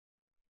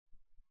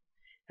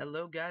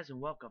Hello guys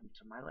and welcome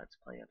to my Let's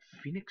Play of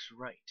Phoenix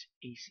Wright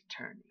Ace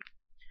Attorney.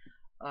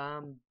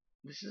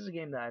 This is a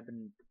game that I've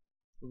been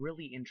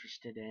really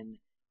interested in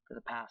for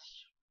the past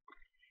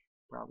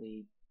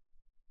probably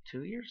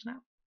 2 years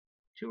now?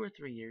 2 or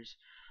 3 years.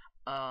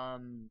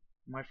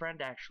 My friend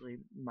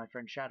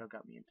Shadow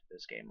got me into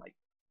this game like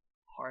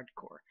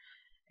hardcore.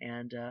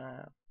 And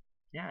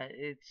yeah,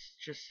 it's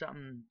just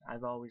something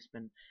I've always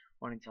been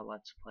wanting to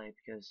Let's Play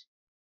because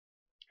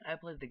I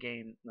played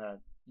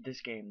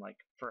this game like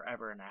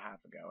forever and a half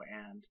ago,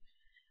 and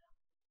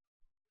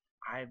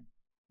I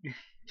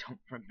don't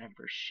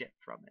remember shit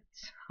from it.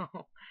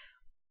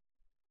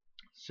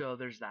 So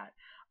there's that.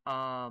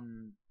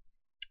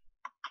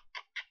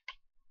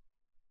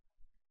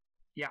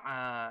 Yeah,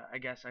 I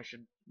guess I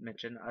should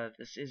mention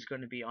this is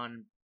going to be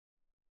on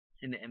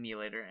an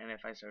emulator, and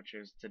if I so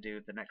choose to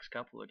do the next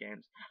couple of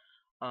games,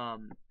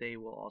 they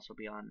will also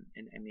be on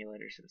an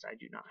emulator since I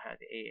do not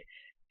have a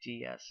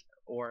DS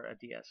or a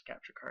DS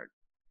capture card.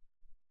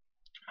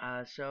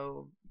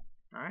 So,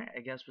 alright, I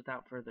guess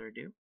without further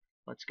ado,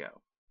 let's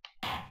go.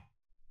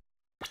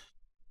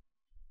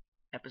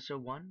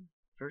 Episode 1,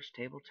 First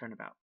Table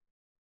Turnabout.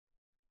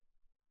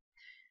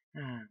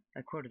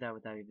 I quoted that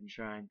without even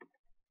trying.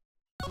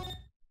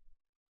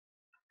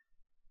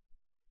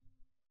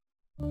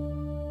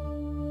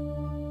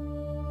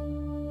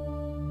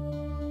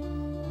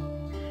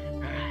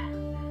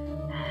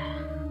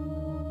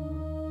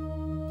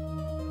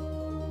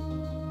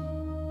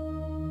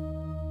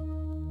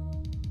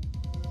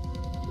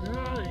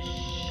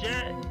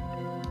 Shit!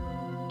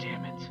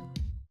 Damn it.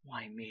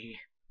 Why me?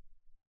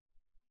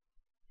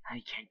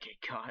 I can't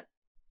get caught.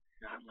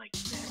 Not like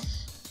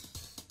this.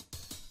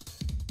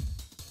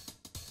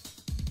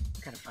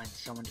 Gotta find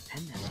someone to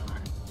pin this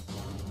on.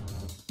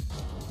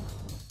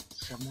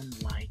 Someone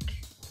like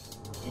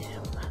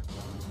him.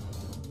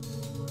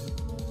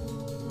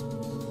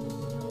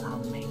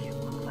 I'll make it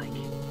look like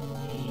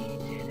he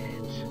did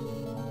it.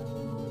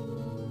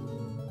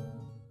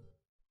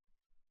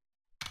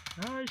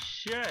 Oh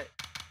shit!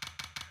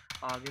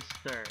 August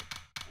 3rd,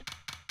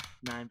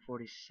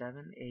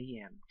 9:47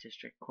 a.m.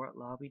 District Court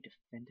Lobby,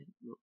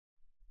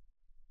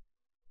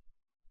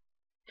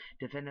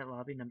 Defendant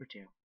Lobby number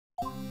 2.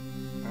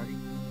 Already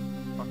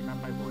fucking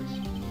up my voice.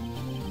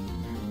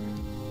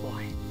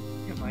 Boy,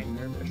 am I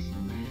nervous.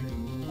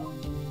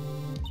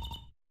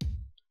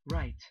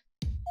 Right.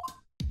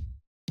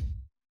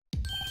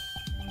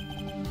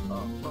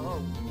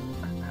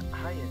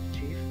 Hiya,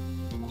 Chief.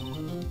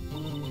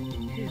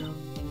 Phew.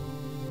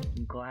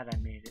 I'm glad I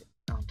made it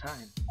on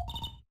time.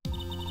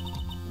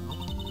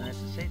 Well, nice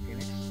to say,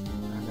 Phoenix.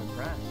 I'm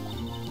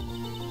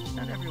impressed.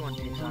 Not everyone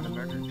takes on a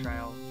murder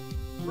trial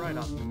right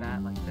off the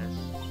bat like this.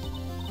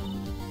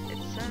 It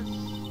says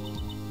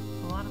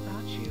a lot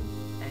about you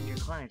and your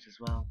clients as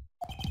well.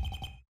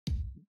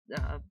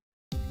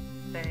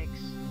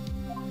 Thanks.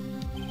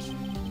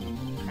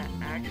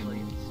 Actually,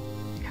 it's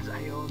because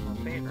I owe him a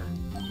favor.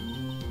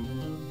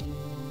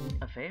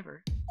 A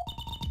favor?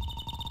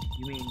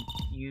 You mean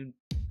you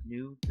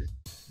knew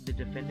the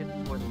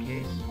defendant before the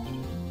case?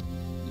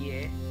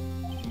 Yeah.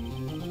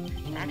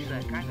 Actually,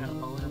 I kinda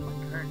owe him my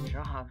current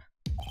job.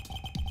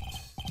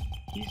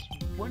 He's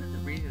one of the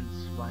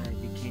reasons why I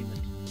became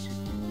an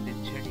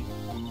attorney.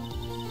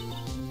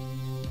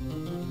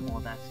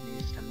 Well, that's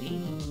news to me.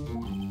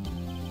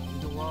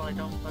 Well, I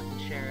don't fucking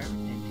share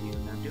everything to you,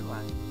 now do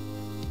I?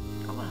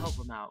 I'm gonna help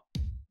him out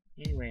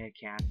any way I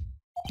can.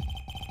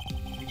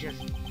 I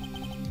just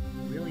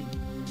really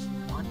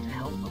want to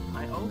help him.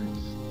 I owe him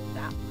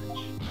that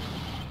much.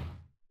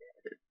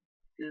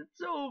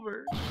 It's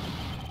over.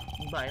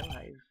 My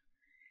life.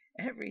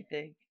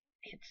 Everything.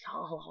 It's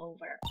all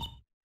over.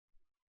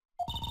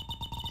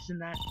 Isn't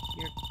that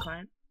your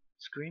client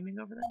screaming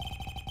over there?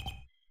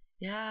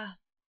 Yeah,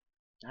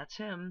 that's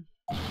him.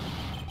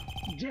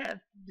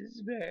 Death,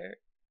 despair.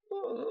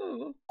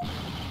 Ooh.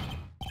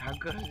 I'm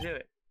gonna do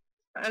it.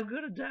 I'm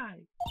gonna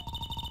die.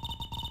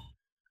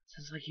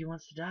 Sounds like he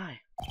wants to die.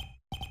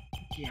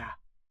 Yeah.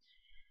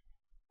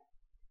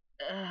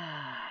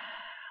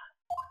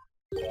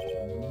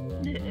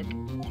 Nick.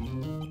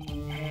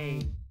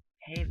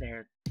 Hey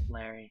there,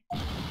 Larry.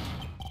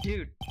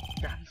 Dude,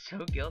 I'm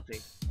so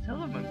guilty. Tell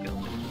him I'm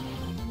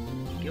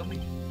guilty.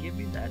 Give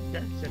me that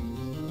death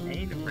sentence. I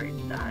ain't afraid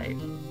to die.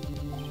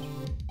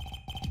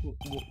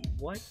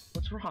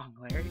 What's wrong,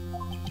 Larry?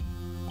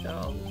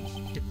 No,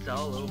 it's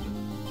all over.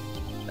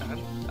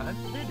 I'm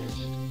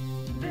finished.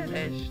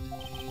 Finished.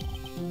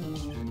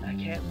 I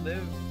can't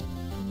live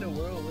in a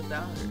world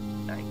without her.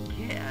 I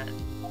can't.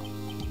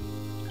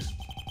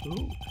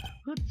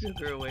 Who took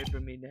her away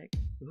from me, Nick?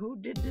 Who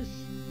did this?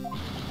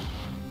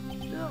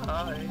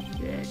 Oh,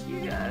 Nick,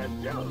 you gotta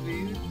tell me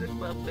who took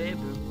my baby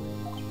away.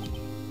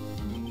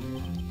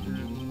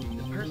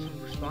 The person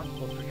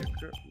responsible for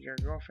your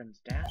girlfriend's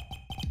death?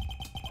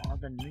 All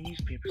the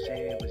newspapers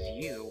say it was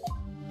you.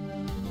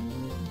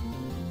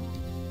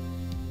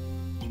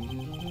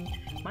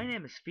 My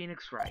name is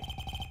Phoenix Wright.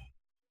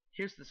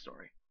 Here's the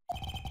story.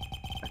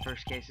 My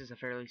first case is a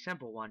fairly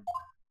simple one.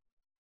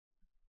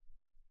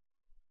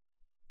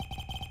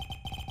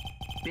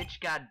 Bitch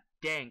got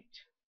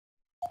danked.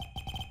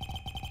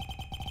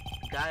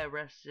 The guy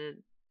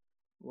arrested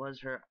was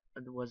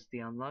the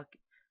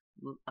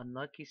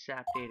unlucky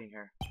sap dating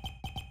her.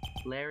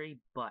 Larry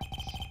Butts.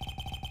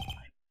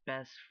 My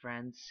best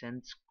friend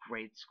since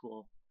grade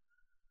school.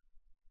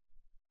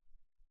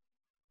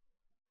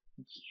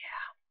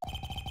 Yeah.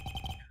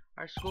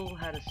 Our school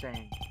had a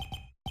saying.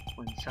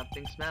 When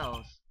something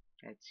smells,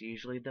 it's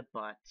usually the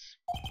butts.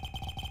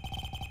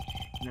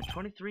 In the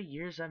 23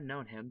 years I've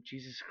known him,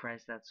 Jesus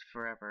Christ, that's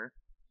forever,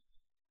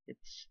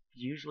 it's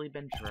usually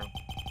been true.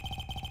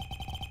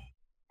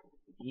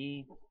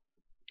 He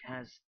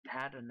has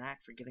had a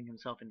knack for getting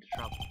himself into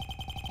trouble.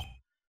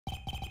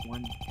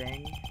 One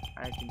thing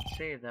I can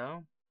say,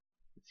 though,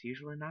 it's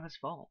usually not his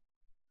fault.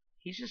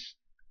 He's just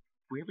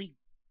really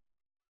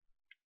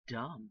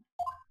dumb.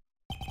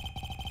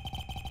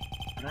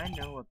 But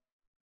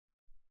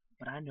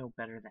I know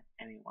better than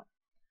anyone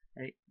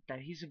that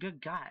he's a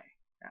good guy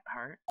at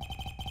heart.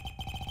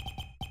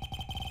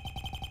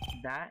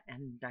 That,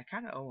 and I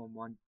kind of owe him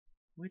one,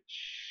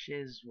 which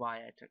is why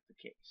I took the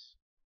case.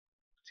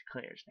 To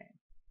clear his name.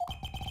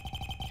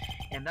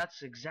 And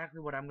that's exactly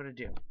what I'm gonna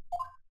do.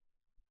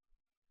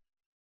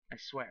 I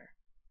swear.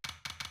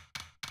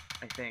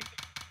 I think.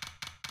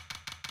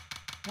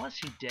 Plus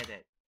he did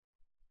it.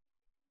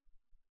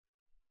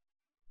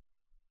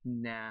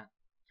 Nah.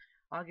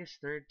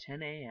 August 3rd,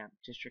 10 a.m.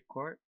 District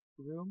Court,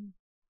 room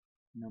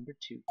number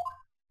 2.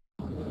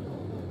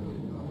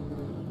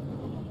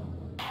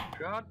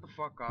 Shut the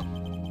fuck up.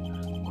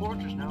 Court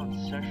is now in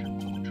session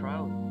for the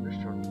trial of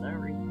Mr.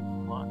 Larry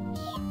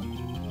Butts.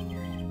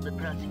 The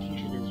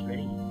prosecution is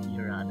ready,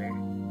 Your Honor.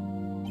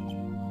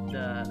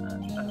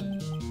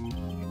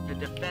 The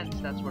defense,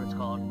 that's what it's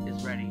called,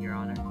 is ready, Your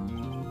Honor.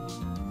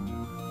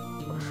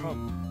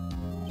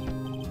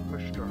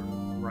 Mr.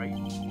 Wright,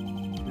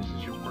 this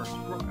is your first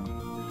trial,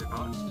 is it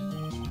not?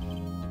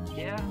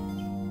 Yeah,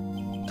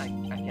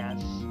 I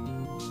guess.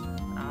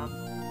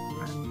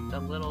 I'm a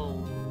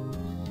little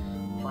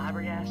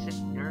flabbergasted,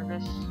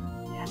 nervous.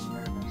 Yeah,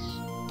 nervous.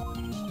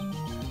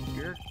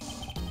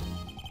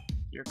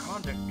 Your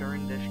conduct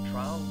during this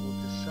trial will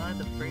decide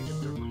the fate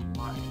of your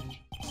client.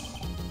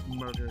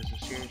 Murder is a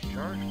serious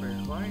charge for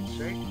your client's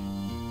sake.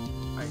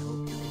 I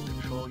hope you can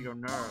control your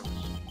nerves.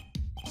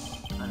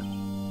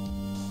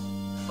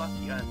 Fuck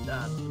you,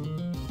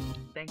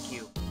 thank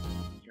you,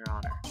 Your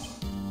Honor.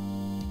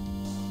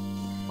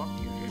 Fuck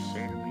you just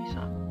say to me,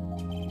 son.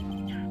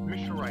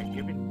 Mr. Wright,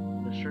 given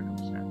the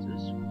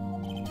circumstances,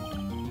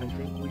 I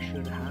think we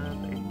should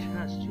have a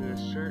test to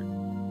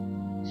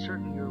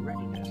certain your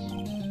readiness.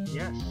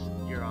 Yes,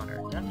 Your Honor,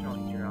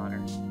 definitely, Your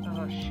Honor.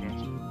 Oh shit.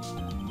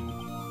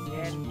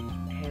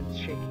 Hands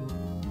shaking,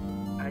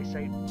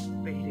 eyesight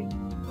fading,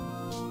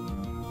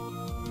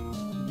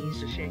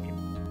 knees are shaking.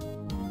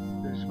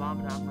 There's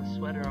vomit on my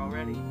sweater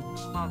already.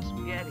 Mom,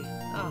 spaghetti.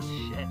 Oh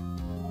shit.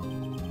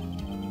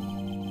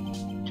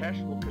 Test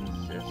will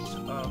consist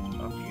of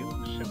a few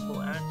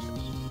simple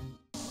answers.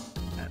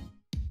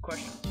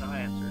 Questions, no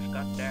answers.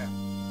 Goddamn.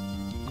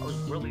 I was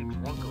really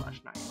drunk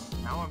last night.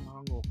 Now I'm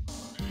hungover.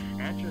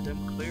 Answer them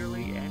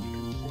clearly and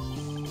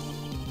consistently.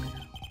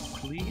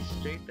 Please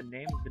state the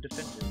name of the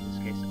defendant in this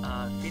case.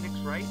 Phoenix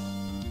Wright?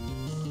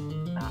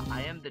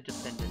 I am the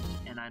defendant,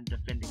 and I'm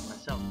defending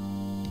myself,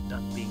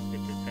 not being the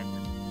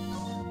defendant.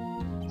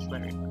 It's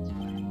Larry Butts.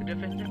 The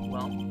defendant,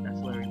 well, that's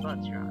Larry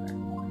Butts, Your Honor.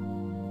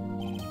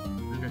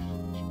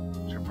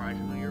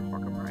 Surprisingly, you're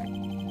fucking right.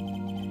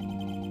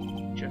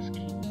 Just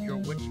keep your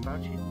wits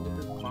about you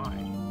within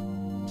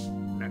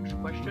mind. Next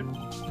question.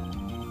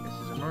 This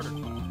is a murder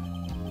trial.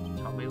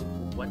 Tell me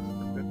what's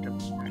the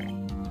victim's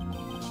name.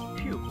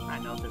 Phew, I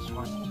know this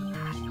one.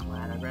 I'm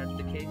glad I read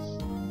the case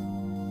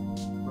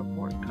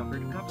report cover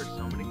to cover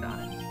so many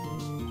times.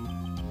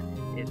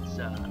 It's,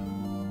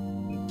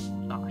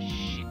 oh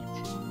shit.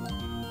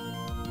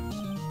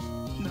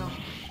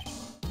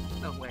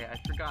 No way, I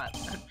forgot.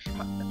 I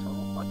dropped the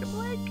total fucking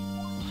blank.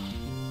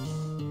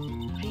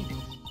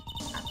 Phoenix,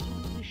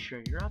 absolutely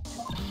sure you're up to this.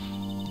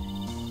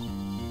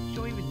 You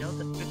don't even know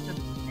the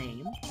victim's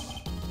name?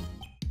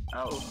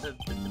 Oh, the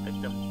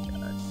victim,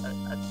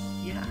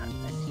 yeah,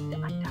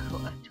 I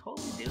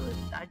totally do it.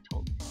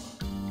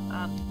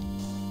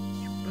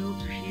 Your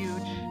boobs are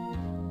huge.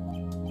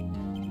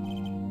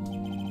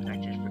 I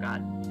just forgot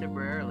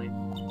temporarily. I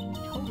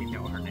totally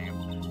know her name.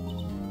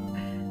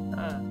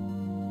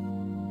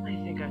 I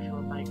think I feel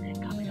a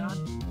migraine coming on.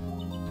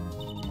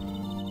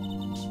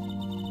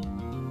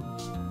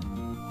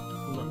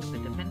 Look, the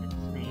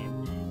defendant's name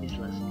is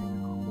listed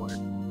in the court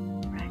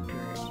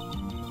record.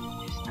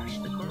 Just touch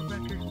the court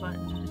record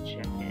button to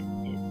check it at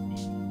any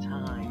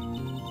time.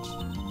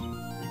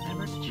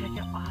 Remember to check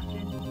it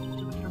often.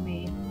 Do it for me.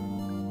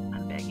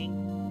 I'm begging.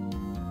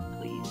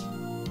 Please.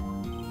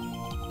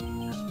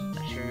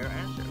 Now share your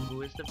answer. Who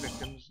is the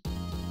victims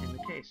in the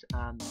case?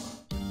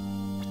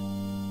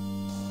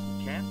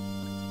 Okay.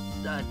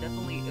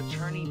 Definitely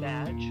attorney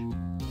badge.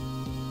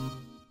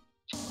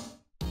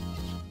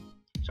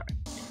 Sorry.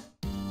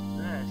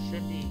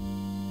 Cindy.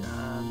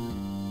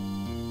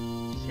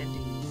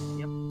 Cindy.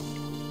 Yep.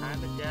 I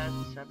Time of death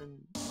 7.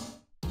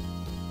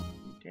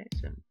 Okay,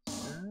 7.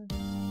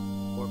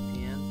 4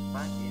 p.m. to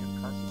 5 p.m.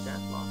 Cause of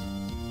death loss.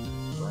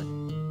 Blood.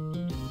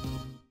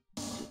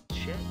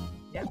 Shit.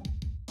 Yep.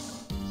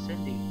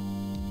 Cindy.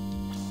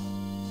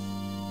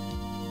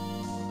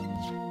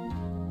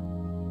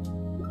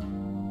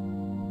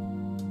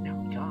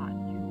 Oh God,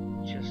 you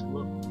just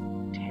look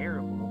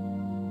terrible.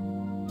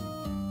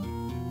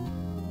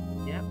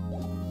 Yep.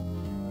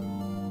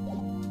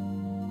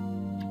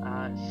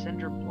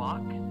 Cinder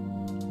block.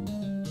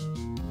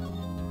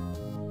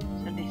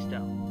 Cindy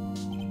Stone.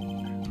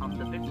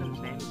 The victim's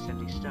name is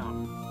Cindy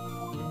Stone.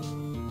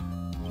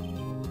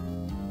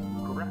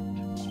 Correct.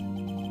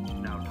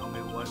 Now tell me,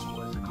 what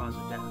was the cause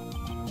of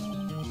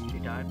death? She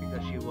died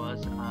because she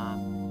was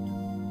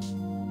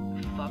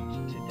fucked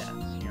to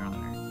death, Your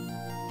Honor.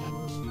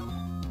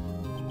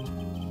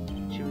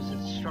 She was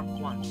struck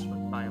once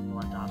by a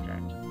blunt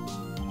object.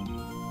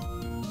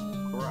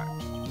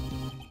 Correct.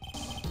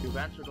 You've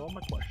answered all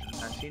my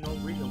questions. I see no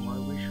reason why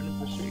we shouldn't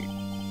proceed.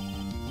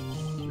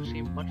 You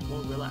seem much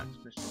more relaxed,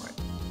 Mr. Wright.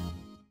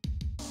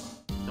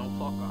 Don't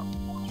fuck up.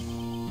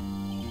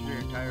 Your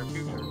entire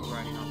future is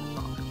riding on this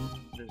honor.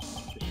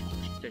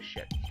 This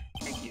shit.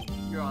 Thank you,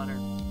 Your Honor.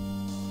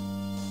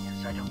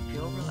 Yes, I don't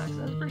feel relaxed,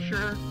 that's for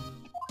sure.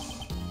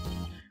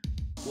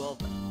 Well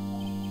then.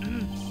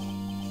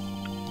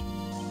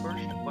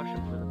 First, a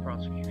question for the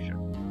prosecution.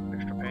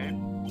 Mr. Payne?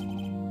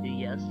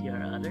 Yes, Your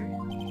Honor.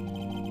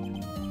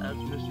 As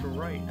Mr.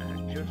 Wright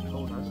had just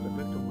told us, the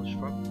victim was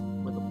struck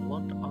with a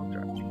blunt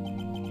object.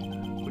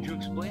 Would you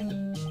explain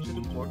to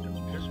the court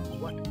just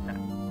what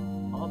that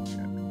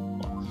object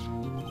was?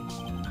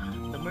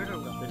 The murder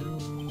weapon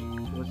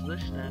was the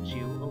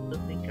statue of the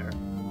thinker.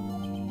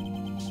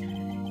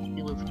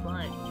 It was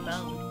found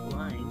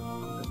lying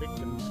on the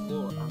victim's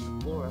floor,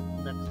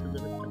 next to the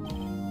victim.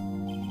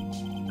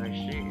 I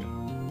see.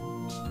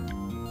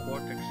 The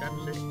court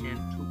accepts it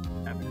into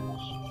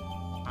evidence.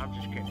 I'm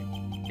just kidding.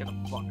 Get the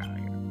fuck out of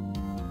here.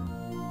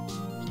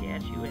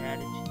 Statue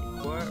added to the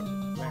court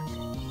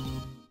record.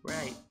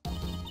 Right.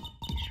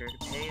 Be sure to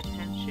pay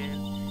attention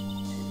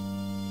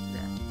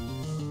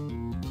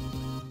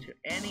to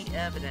any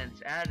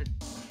evidence added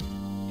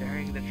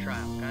during the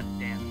trial. God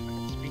damn, if I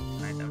could speak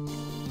tonight, that would be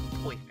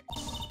perfect.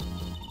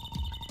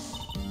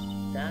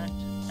 That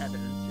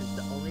evidence is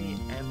the only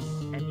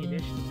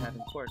ammunition you have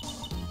in court.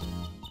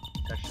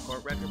 Touch the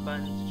court record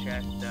button to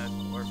check the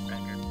court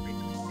record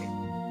frequency.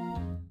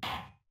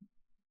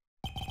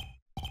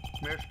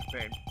 Mr.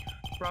 Payne,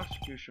 the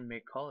prosecution may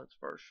call its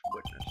first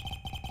witness.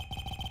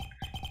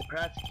 The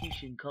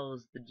prosecution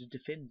calls the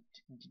defendant,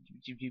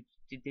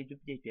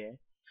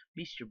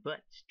 Mr.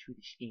 Butts, to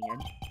the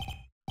stand.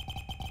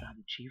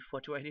 Chief,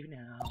 what do I do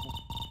now?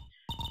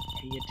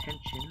 Pay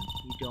attention.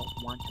 You don't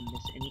want to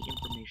miss any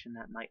information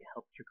that might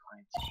help your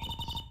client's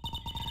case.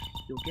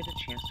 You'll get a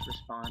chance to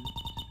respond to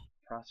the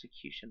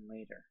prosecution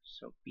later,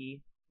 so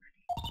be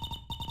ready.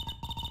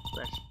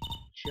 Let's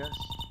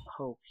just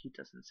hope he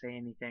doesn't say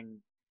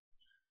anything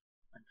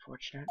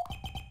unfortunate.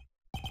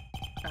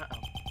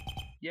 Uh-oh.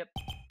 Yep.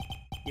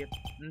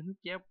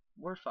 Yep,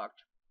 we're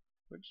fucked.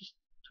 We're just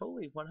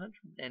totally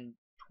 120%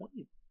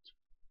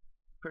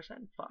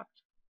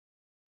 fucked.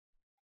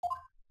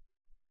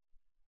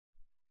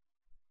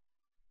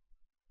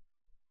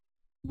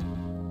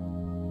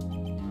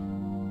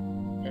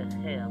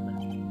 Ahem.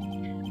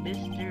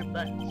 Mr.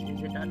 Butts,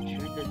 is it not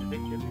true that the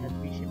victim has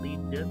recently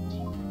dumped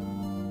you?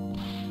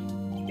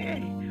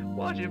 Hey,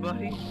 watch it,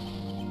 buddy.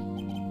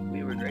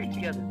 We were great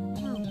together.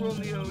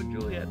 Romeo and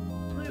Juliet,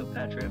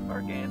 Cleopatra and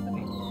Mark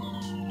Anthony.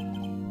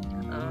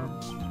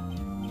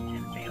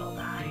 And they all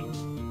died.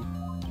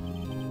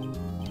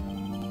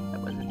 That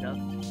wasn't enough.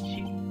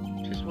 She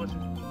just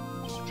wasn't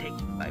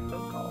taken by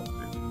phone calls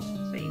or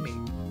seeing me.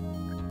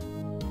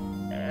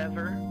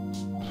 Ever.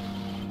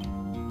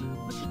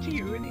 What's it to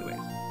you anyways?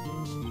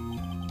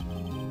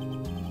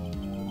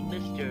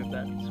 Mr.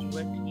 Butts,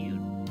 what you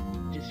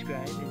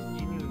describe is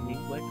genuinely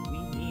what we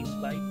mean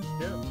by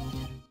dumped.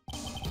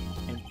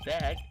 In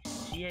fact,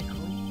 she had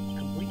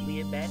completely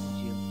abandoned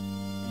you,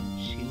 and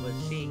she was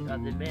seeing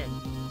other men,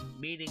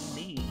 meeting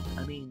me.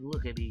 I mean,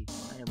 look at me.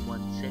 I am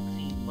one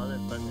sexy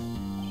motherfucker.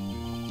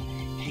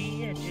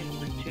 She had just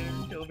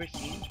returned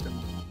overseas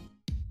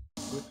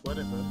with one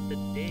of us the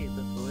day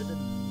before the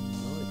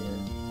murder.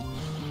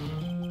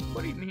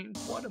 What do you mean,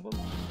 one of them?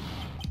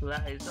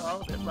 Lies,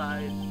 all of it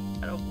lies.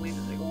 I don't believe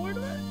a single word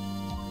of it.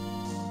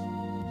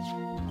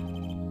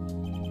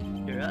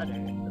 Your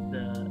Honor,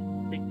 the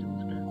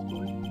victim's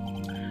passport.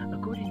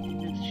 According to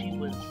this, she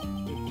was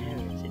in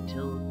Paris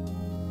until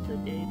the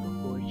day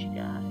before she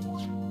died.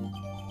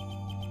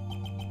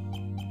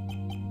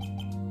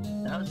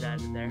 That was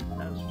out of there.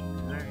 That was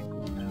very cool.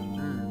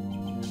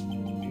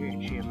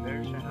 She in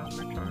Paris and have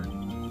returned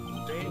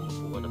the day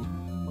before the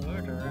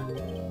murder.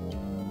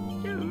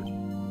 Dude,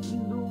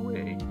 no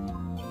way.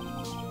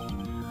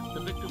 The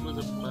victim was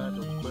a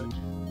model, but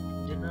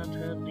did not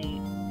have a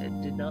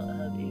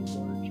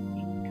large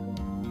income.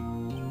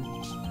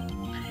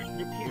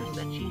 It appears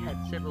that she had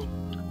several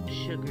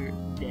sugar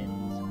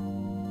daddies.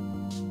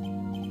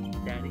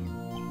 Daddy.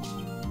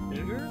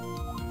 Sugar?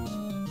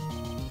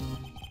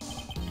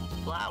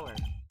 Flour.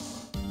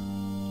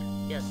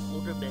 Yes,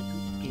 older men who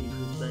gave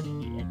her money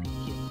and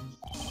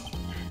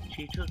gifts.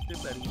 She took their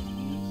money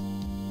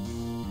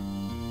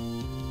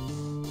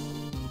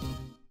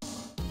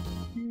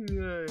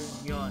and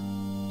yawn.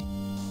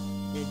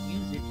 And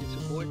used it to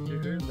support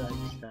her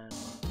lifestyle.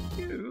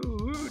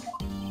 Dude!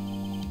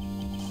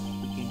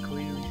 We can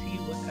clearly see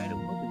what kind of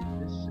woman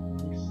this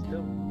Miss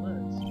Stone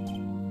was.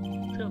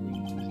 Tell me,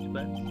 Mr.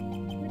 Butts,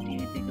 what do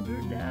you think of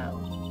her now?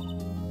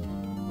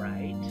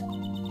 Right?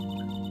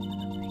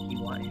 You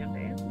want him to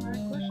answer that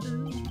question?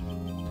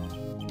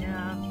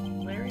 Yeah,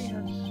 Larry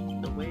has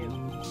the way of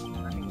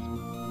turning his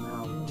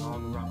mouth in all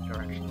the wrong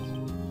directions.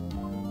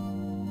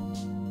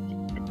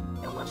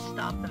 And let's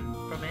stop him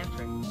from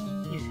answering.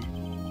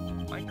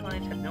 My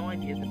clients had no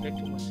idea the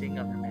victim was seeing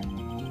other men.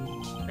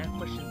 That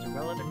question's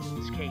irrelevant in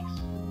this case.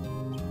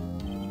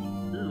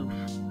 Oof.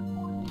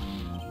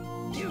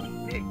 Dude,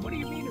 Nick, what do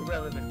you mean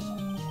irrelevant?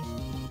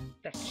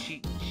 That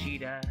cheating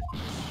cheetah.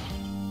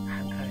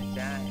 I'm gonna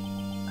die.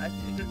 I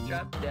did a good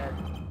job, Dad.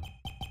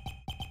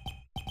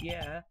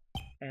 Yeah,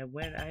 and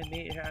when I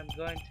meet her, I'm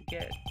going to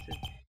get to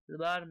the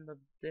bottom of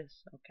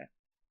this. Okay.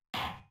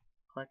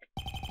 Click.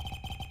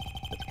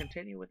 Let's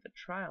continue with the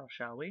trial,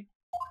 shall we?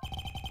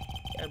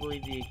 I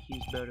believe the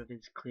accused motive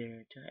is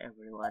clear to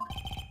everyone.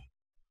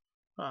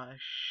 Ah,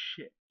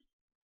 shit.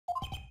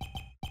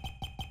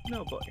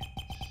 No boy,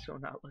 so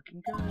not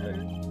looking good.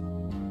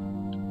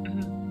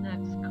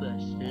 Next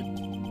question.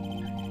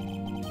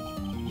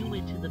 You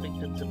went to the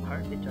victim's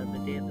apartment on the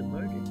day of the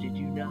murder, did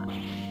you not?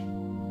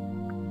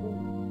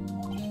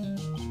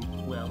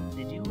 Well,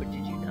 did you or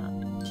did you not?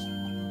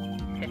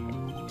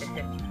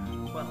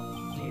 Well,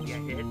 maybe I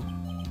did.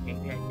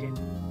 Maybe I didn't.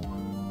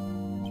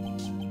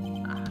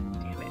 Ah,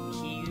 damn it,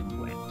 he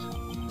went.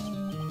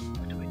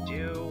 What do I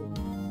do?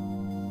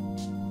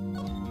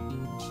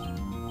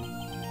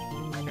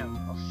 I know,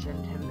 I'll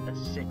send him a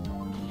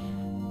signal.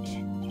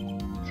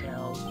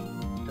 Tell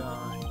the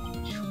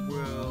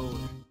truth.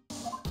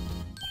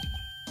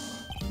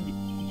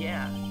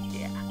 Yeah,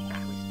 I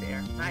was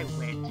there. I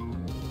went.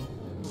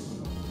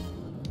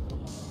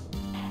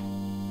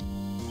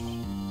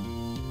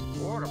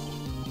 Order.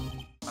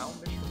 Well,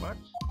 Mr.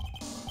 Butts?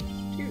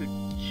 Dude,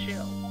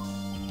 chill.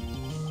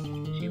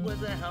 She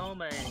wasn't home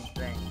or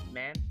anything,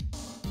 man.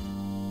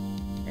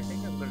 I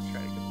think I'm gonna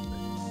try to get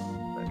this,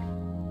 but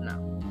no.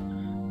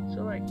 So,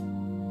 like,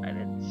 I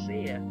didn't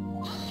see her.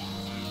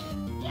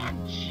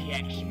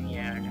 Objection,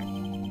 Your Honor.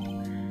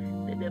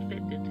 The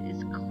defendant is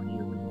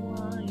clearly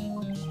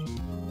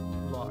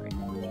lying.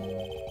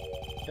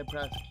 The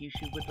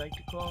prosecution would like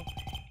to call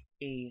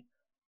a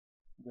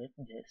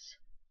witness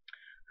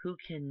who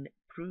can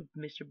prove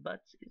Mr.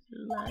 Butts is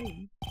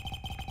lying.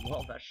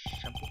 Well, that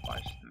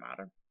simplifies the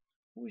matter.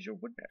 Who is your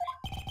witness?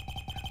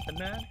 The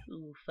man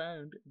who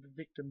found the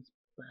victim's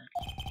body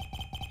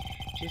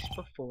just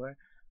before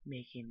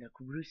making the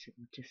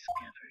gruesome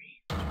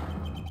discovery.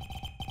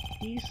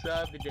 He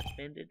saw the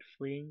defendant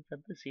fleeing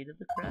from the scene of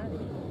the crime.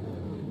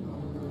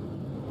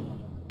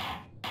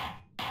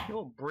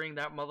 You'll bring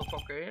that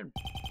motherfucker in.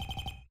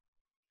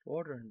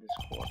 Order in this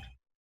court.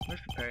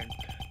 Mr. Payne,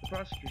 the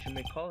prosecution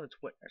may call its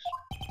witness.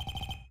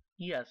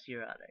 Yes,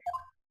 Your Honor.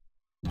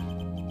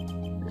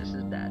 This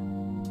is bad.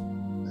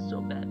 This is so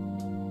bad.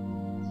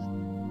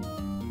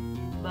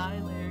 Bye,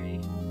 Larry.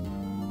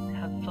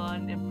 Have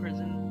fun in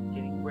prison,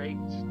 getting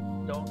raped.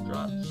 Don't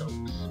drop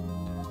soaps.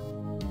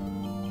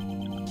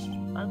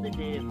 On the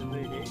day of the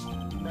murder,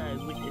 my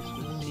witness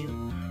was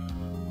sealed.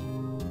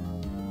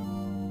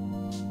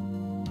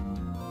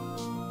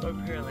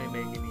 Apparently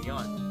making me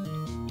yawn.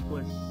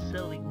 Was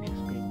selling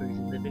newspapers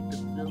in the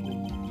victim's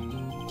building.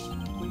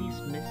 Please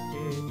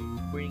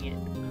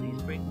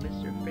bring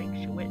Mr. Frank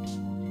Schwitt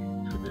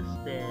to the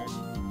stand.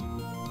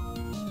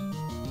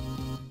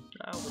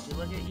 Oh, would you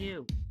look at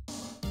you?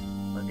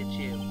 Look at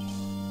you.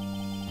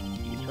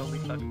 You totally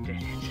fucking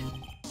did it.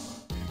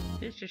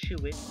 Mr.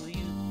 Schwitt, will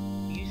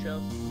you sell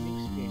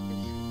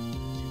newspapers?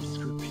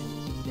 Subscriptions,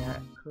 is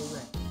that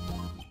correct?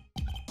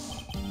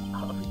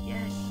 Oh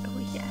yes,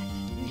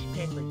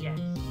 newspaper, yes.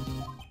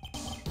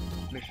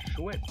 Mr.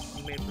 Schwitt,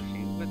 you may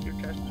proceed with your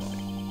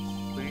testimony.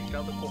 Please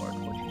tell the court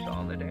what you saw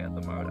on the day of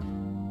the murder.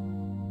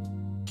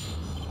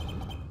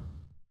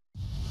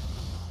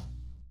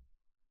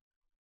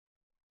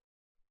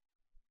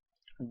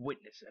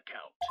 Witness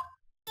account.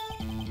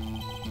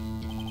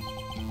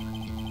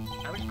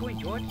 I was going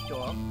door to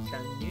door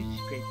selling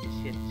newspaper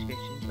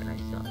subscriptions when I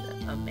saw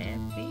a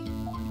man being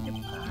in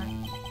the body.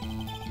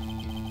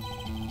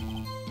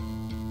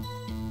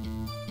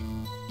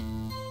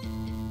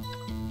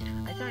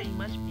 I thought you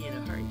must be in a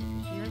hurry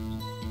because you had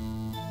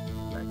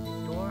left the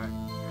door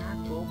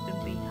half open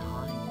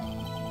behind.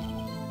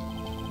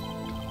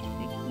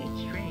 Thinking it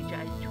strange, I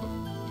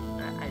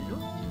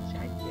looked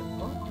inside the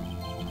apartment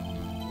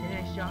and I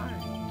saw her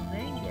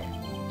laying there,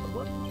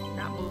 but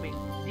not moving.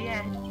 The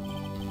end.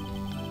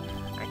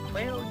 I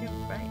quailed in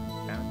fright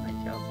and found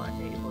myself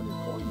unable to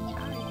hold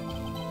inside.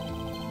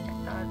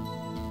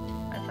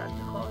 I thought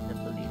to call the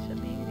police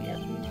immediately.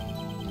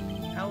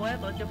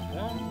 However, the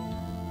phone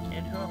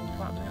in her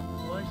apartment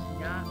was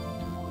not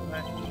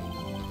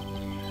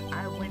working.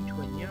 I went to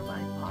a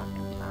nearby park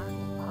and found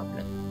a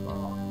public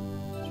phone.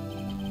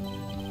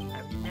 I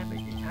remember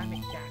the time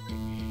exactly.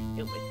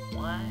 It was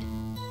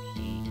 1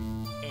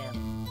 p.m.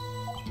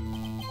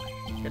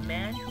 The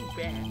man who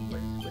ran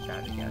was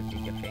without a doubt the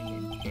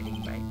defendant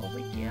sitting right over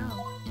here.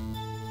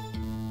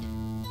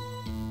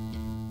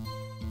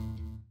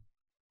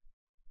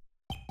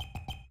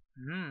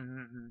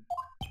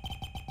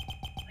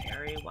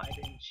 Larry, why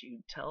didn't you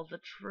tell the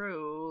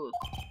truth?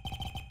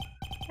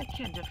 I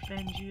can't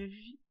defend you if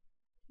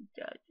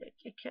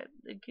you can't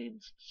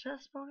against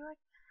testimony like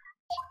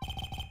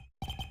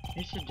that.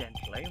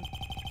 Incidentally,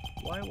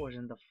 why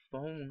wasn't the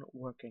phone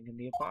working in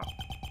the apartment?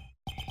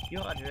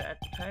 Your Honor, at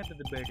the time of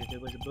the murder, there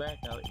was a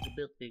blackout in the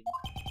building.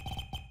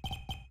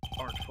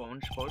 Aren't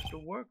phones supposed to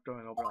work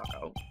during a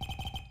blackout?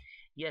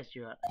 Yes,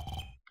 Your Honor.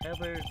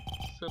 However,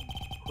 some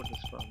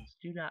cordless phones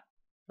do not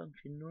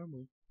function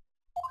normally.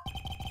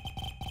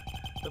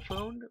 The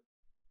phone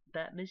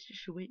that Mr.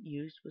 Schwitt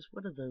used was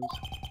one of those.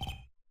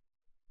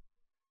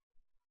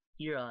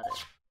 Your Honor,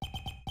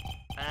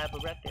 I have a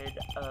record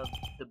of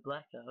the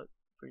blackout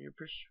for your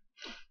blah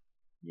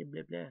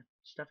blah blah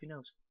stuffy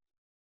nose.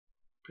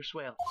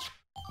 Persuade.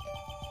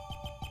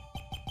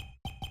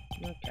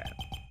 Okay.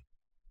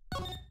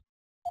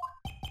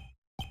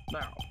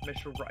 Now,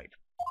 Mr. Wright.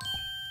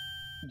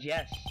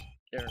 Yes,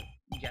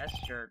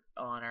 Your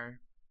Honor.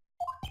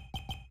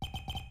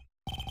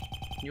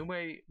 You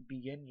may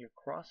begin your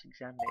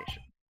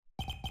cross-examination.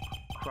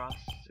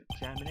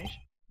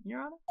 Cross-examination, Your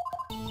Honor?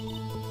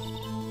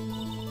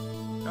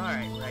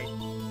 Alright, Wright.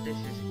 This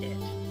is it.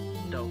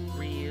 The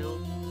real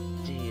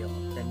deal.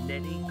 The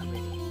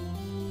nitty-gritty.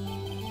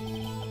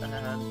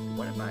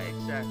 What am I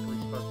exactly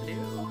supposed to do?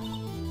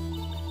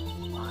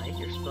 Why,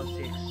 you're supposed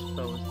to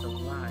expose the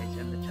lies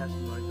and the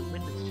testimony the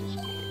witness just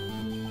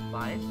gave.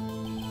 Lies?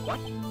 What?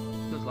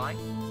 Who's lying?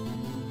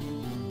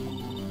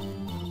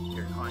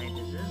 Your client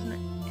is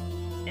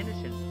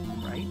innocent,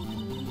 right?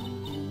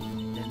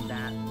 Then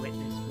that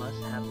witness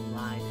must have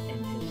lied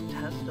in his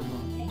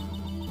testimony.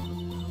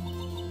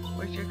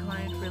 Or is your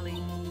client really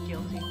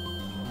guilty?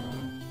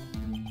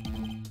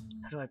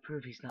 How do I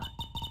prove he's not?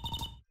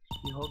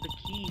 You hold the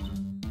key.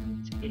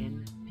 It's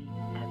in the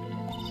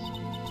evidence.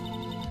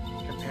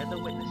 Compare the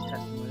witness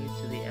testimony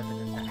to the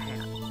evidence at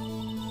hand.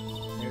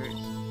 There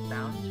is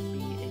bound to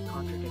be a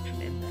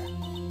contradiction in there.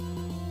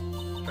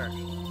 First,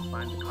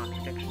 find the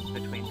contradictions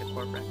between the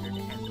court record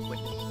and the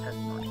witness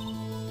testimony.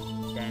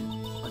 Then,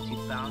 once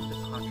you've found the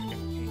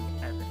contradicting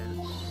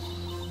evidence,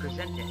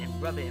 present it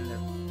and rub it in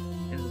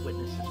the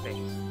witness's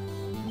face.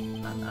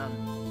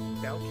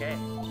 Okay.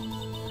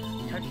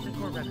 Touch the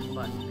court record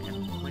button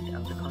and point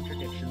out the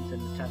contradictions in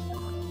the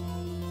testimony.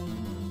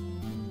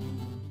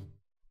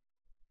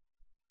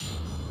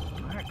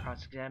 Alright,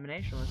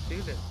 cross-examination, let's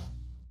do this.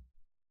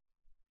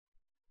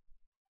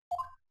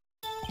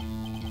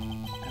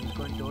 I was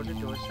going door to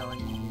door selling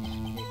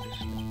newspaper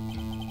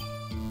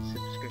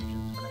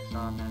subscriptions when I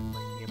saw a man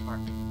leave the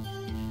apartment.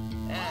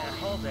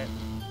 Hold it.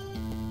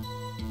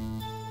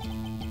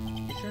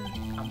 Isn't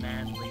a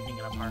man leaving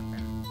an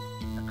apartment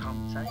a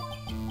common sight?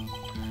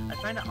 I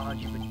find it odd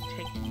you would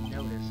take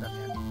notice of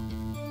him.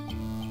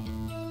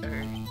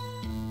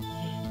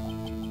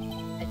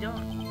 I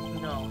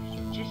don't know, he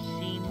just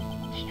seemed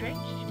strange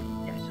to me,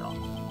 that's all.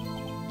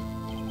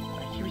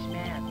 Like he was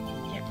mad,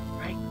 yet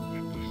frightened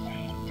at the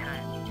same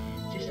time.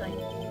 Just like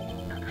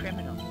a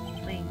criminal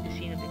fleeing the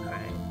scene of the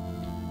crime.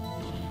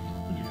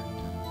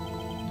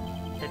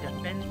 The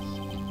defense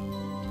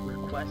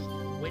requests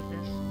the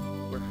witness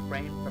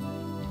refrain from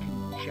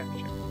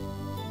conjecture.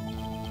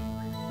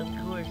 Of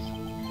course,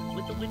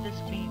 what the witness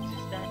means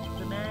is that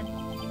the man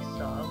he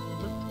saw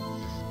looked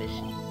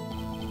suspicious.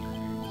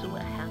 So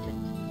what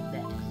happened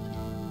next?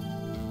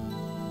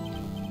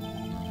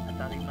 I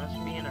thought he must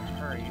be in a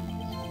hurry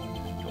because he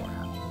left the door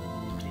out.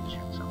 Let me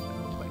check something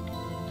real quick.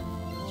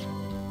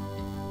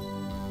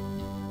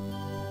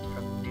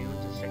 From noon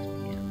to 6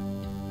 p.m.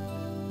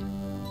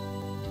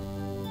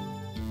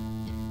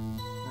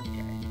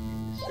 Okay,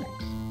 noon to 6.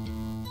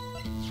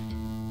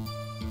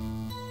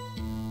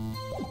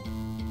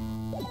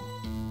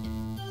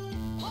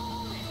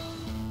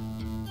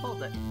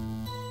 Hold it.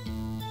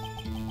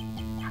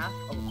 Half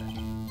open,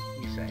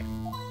 you say.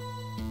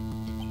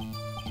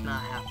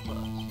 Not half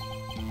closed.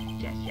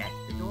 Yes,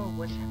 the door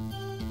was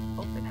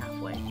open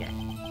halfway, yes.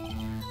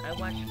 I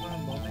watched for a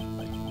moment,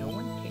 but no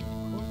one came to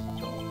close the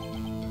door.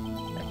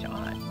 That's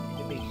odd. In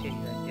a big city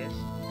like this,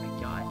 thank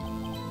God.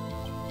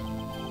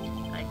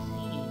 I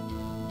see.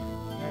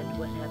 And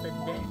what happened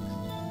next?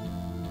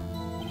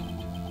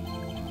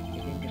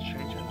 You think a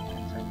stranger was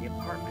inside the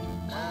apartment.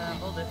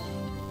 Hold it.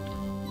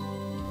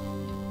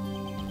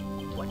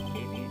 What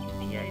gave you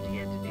the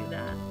idea to do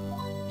that?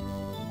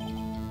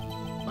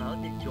 Well,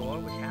 the door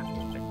was half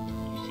open,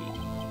 you see.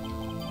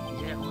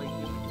 Isn't it only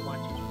human to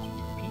want to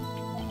peek?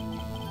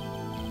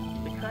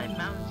 We climb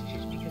mountains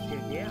just because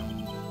they're there.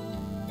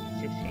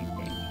 It's the same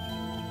thing.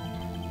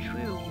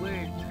 True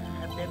words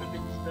have never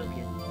been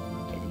spoken.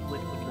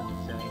 Anyone would look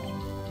died.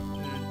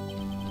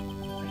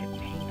 Why did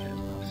pain cut him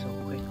off so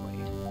quickly?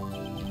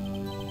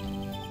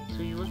 So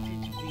he looked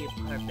into the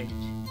apartment.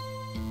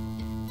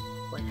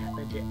 What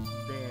happened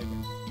then?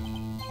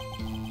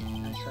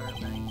 I saw it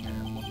lying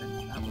there, a woman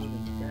not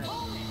moving, dead.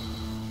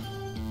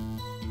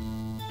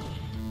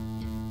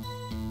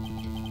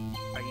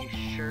 Are you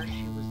sure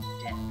she was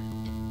dead?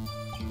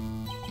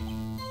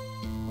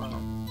 Well,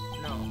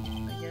 no,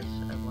 I guess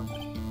I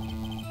wasn't.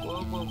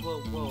 Whoa, whoa, whoa,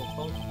 whoa,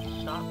 hold,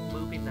 stop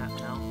moving that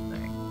mouth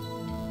thing.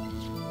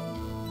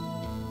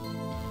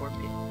 4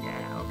 p.m.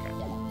 Yeah, okay.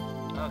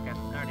 Okay,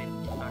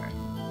 alright.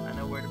 I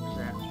know where to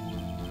present.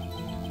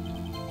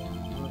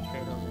 You look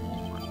fatal to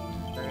anyone.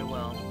 Very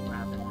well,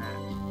 rather than that.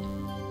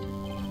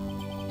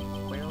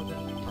 Whaled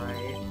and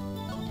Wright.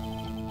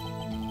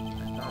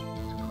 I thought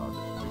to call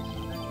the police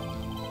and then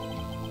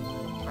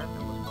the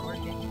apartment wasn't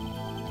working.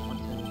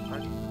 Once in the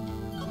apartment.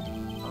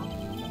 Oh,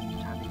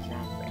 time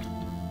exactly.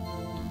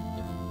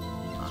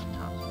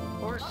 Autopsy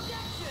report.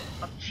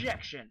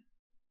 Objection!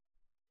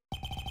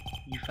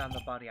 You found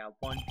the body at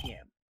 1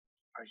 p.m.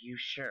 Are you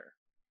sure?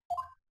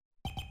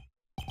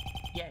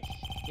 Yes,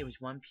 it was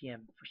 1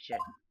 p.m. for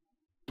certain.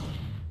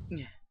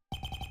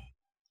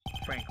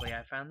 Frankly,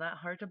 I found that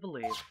hard to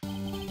believe.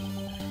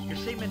 Your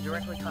statement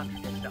directly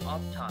contradicts the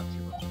autopsy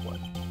report.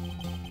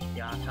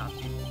 The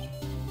autopsy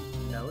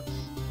notes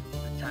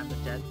the time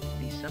of death to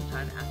be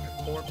sometime after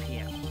 4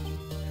 p.m.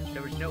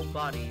 There was no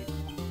body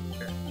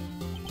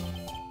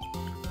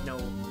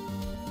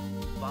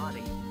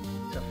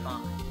to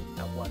find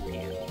at 1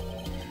 p.m.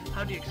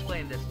 How do you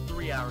explain this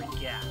 3-hour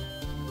gap?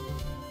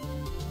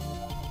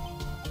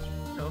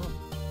 Oh.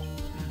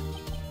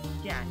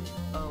 Yeah.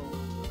 Oh.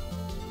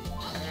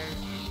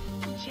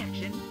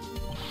 Objection.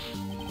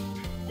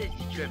 This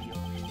is trivial.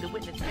 The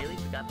witness really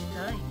forgot the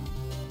time.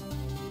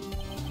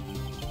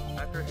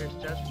 After his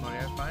testimony, I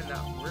find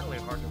that really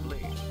hard to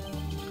believe.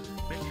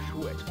 Mr.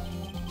 Schwitt,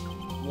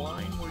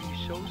 why were you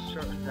so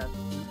certain that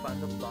you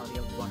found the body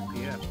at 1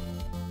 p.m.?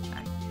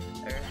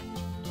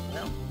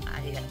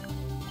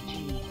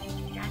 Gee,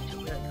 that's a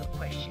really good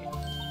question.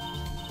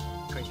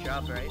 Great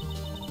job, right?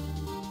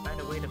 Find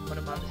a way to put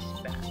him on the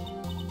spot.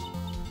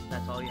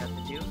 That's all you have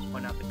to do?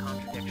 Point out the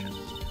contradictions.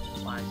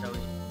 Lies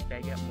always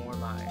beg at more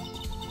lies.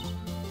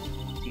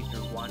 See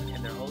through one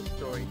and their whole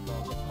story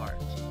falls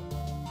apart.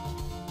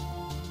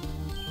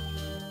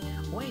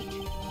 Wait,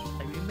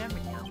 I remember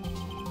now.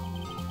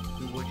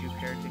 Would you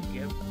care to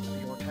give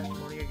your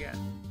testimony again?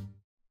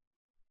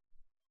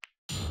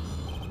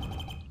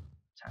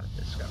 Time of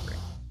discovery.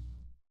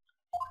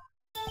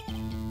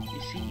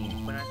 You see,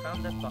 when I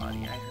found that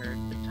body, I heard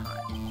the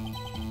time.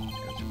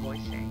 There was a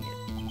voice saying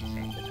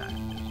the time.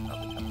 It was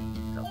probably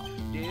something.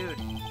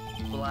 Dude,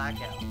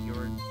 blackout. You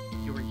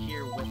were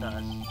here with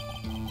us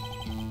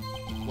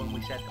when we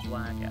set the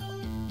blackout.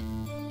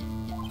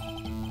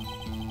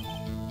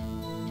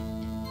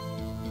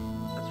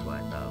 That's why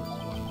I thought it was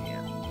 1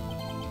 p.m.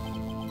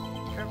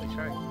 Terribly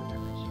sorry for that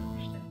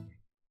misunderstanding.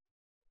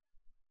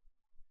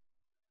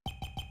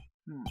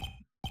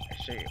 I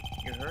see.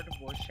 You heard a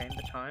voice saying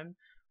the time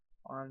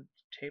on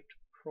the taped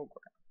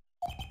program.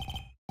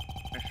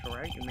 Mr.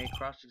 Wright, you may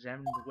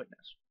cross-examine the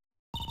witness.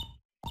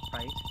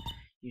 Right?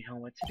 You know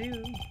what to do.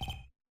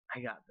 I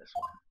got this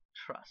one.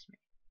 Trust me.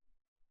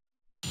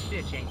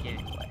 Bitch ain't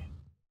getting away.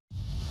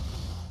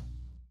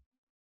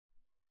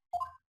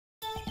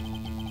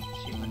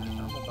 See, when I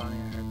found the body, I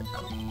heard the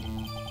time.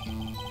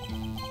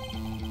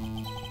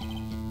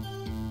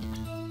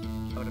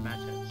 I would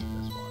imagine it's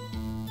this one.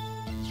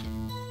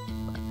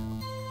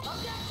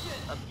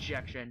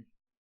 Objection.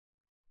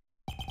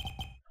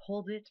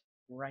 Hold it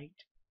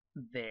right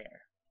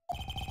there.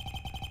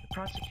 The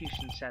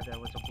prosecution said there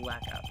was a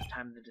blackout at the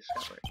time of the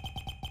discovery,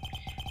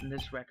 and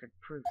this record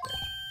proves it.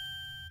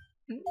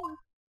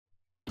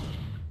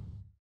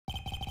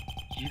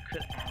 You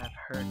could have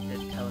heard the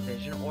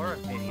television or a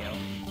video.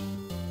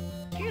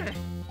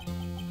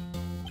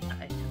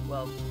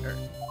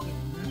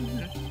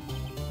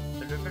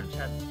 The difference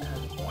has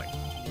a point.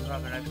 You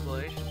have an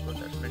explanation for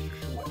this, Mr.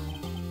 Schwitt.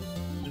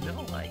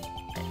 No, I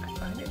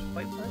find it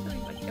quite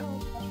puzzling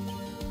myself.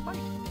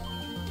 Quite.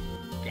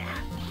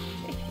 Yeah.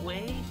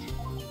 Wait.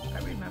 I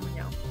remember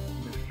now,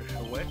 Mr.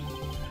 Schwitt.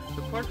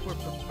 The court would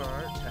prefer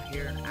to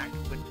hear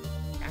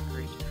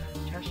accurate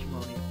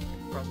testimony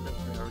from the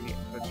very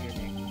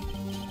beginning.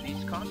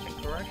 These constant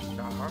corrections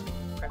are harming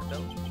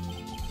credibility.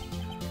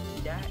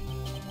 That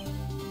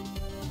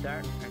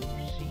and you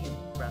seem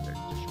rather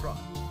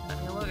distraught. I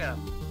mean, look at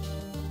him.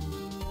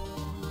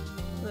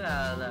 Look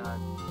at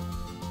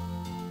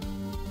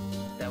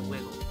that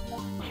wiggle.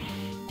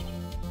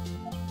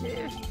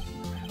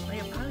 My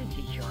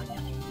apologies, John.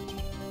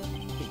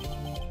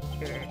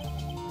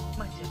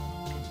 Must have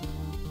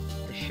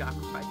the shock of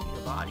finding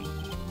the body.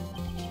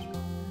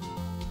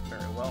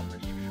 Very well,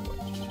 Mr.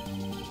 Schwitt.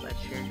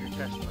 Let's hear your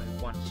testimony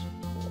once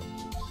more.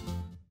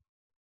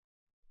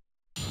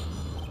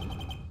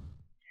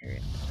 Here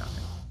is the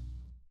time.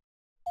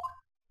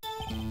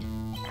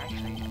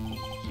 Actually, I didn't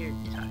hear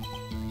the time. I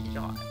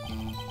saw it.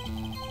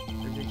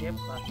 There's a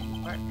tablecloth in the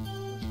apartment.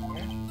 Wasn't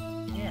there?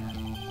 Yeah.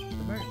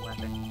 murder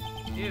weapon.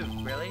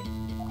 Dude, really?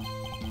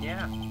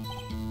 Yeah.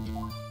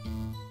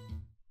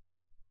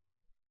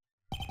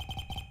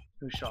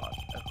 Who shot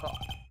a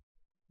clock?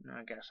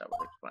 I guess that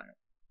would explain it.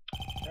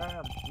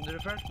 The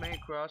defense may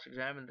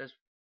cross-examine this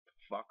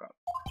fuck up.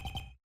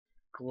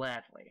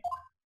 Gladly.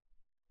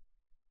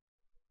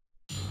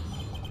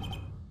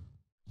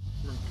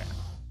 Okay.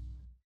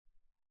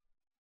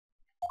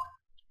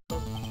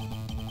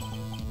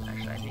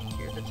 Actually, I didn't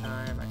hear the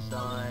time. I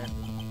saw it.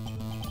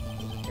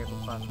 There's a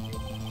tablecloth in the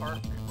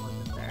apartment,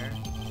 wasn't there?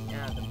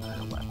 Yeah, the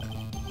murder weapon.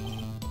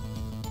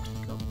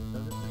 Go,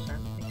 those are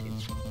percent. Thank you.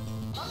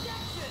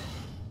 Objection!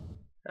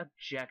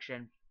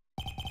 Objection.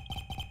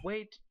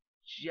 Wait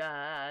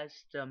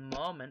just a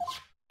moment.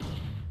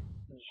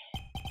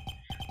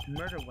 The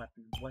murder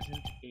weapon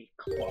wasn't a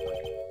clock.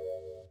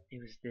 It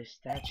was this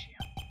statue.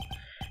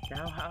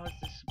 Now how is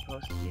this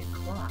supposed to be a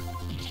clock?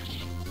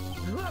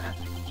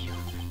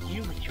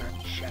 You with your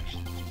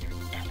objections and your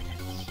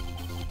evidence.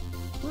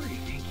 Who do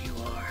you think you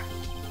are?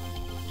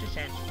 Just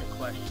answer the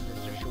question,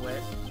 Mr.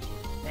 Schwitt.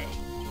 Hey,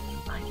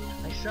 I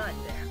saw it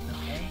there,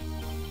 okay?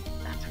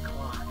 That's a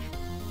clock.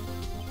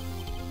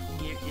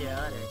 Your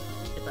Honor,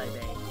 if I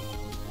may.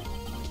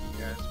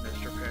 Yes,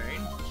 Mr.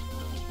 Payne?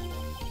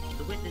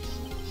 The witness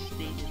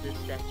stated the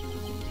statue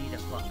was indeed a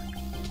clock.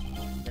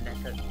 The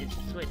next is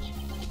the switch.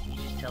 You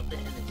just tilt it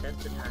and it says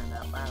the time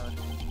out loud.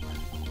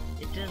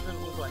 It doesn't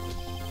look like a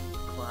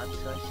clock,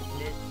 so I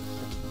submitted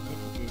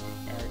it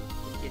as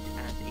a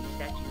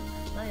statue.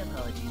 My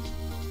apologies.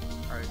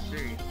 I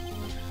see.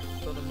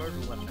 So the murder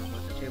weapon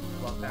was a table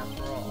clock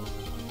after all.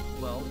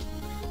 Well,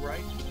 Mr.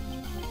 Wright,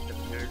 it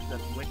appears that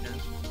the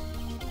witness's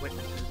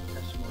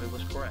testimony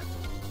was correct.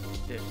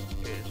 This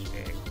is a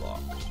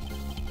clock.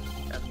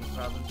 Have any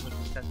problems with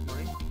his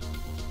testimony?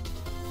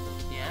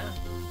 Yeah,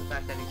 the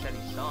fact that he said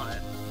he saw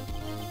it.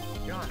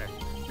 Your Honor,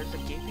 there's a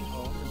gaping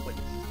hole in the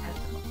witness's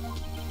testimony.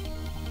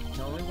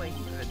 The only way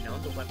he could have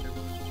known the weapon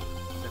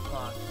was a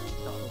clock is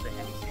to hold it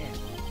in his hand.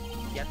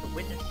 Yet the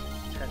witness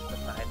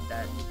testified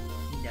that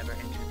he never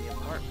entered the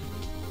apartment.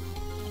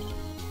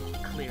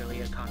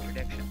 Clearly a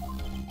contradiction.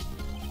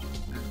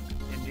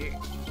 Indeed.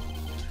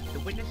 The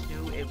witness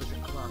knew it was a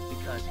clock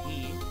because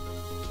he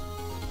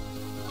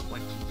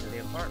went into the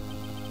apartment.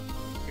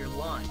 You're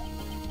lying.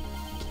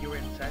 You were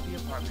inside the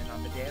apartment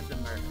on the day of the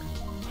murder.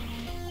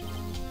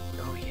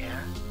 Oh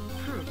yeah?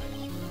 Prove it.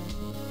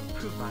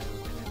 Prove I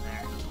went in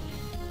there.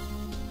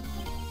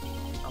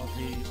 I'll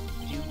do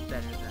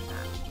better than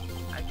that.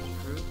 I can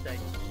prove that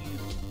you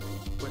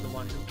were the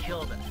one who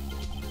killed her.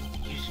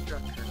 You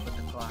struck her with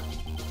the clock.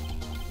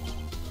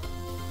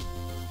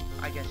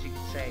 I guess you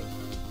could say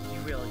you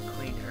really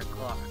cleaned her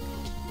clock.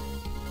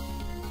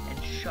 And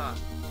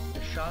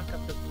the shock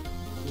of the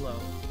blow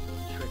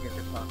triggered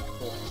the clock's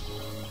pulse.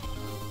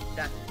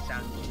 That's the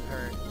sound you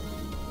heard.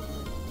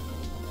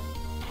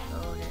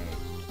 Oh hey,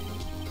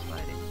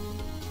 sliding.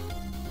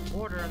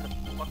 Order in the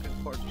fucking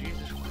court.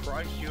 Jesus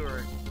Christ, you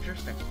are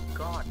just a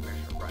god,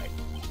 Mr. Wright.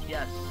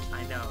 Yes,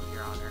 I know,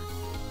 Your Honor.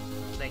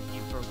 Thank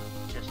you for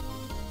just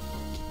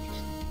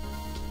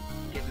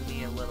giving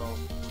me a little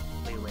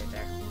leeway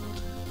there.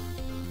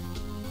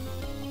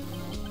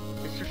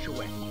 Mr.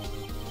 Schwitt,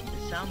 the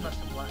sound must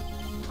have left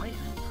quite an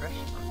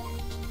impression on you.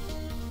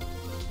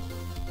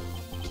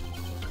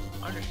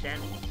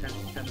 Understanding, since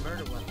the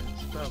murder weapon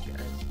spoke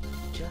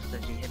just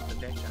as you hit the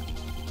victim,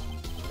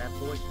 that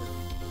voice was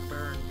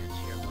burned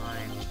into your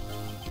mind.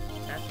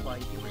 That's why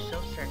you were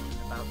so certain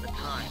about the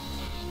time.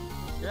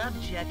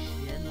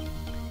 Objection.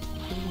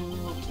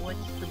 Ooh,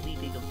 what's the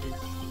meaning of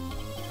this?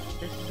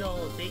 This is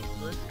all a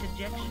baseless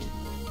conjecture.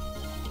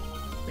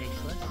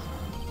 Baseless?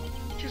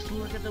 Just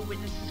look at the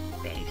witness's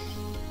face.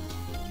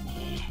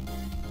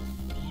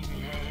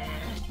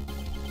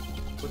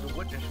 Would the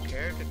witness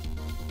care to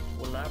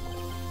elaborate?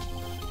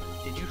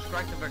 Did you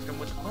strike the victim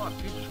with the clock?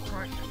 Jesus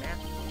Christ, man.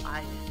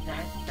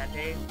 That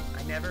day,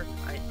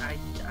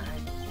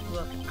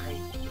 look,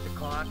 the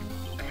clock,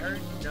 I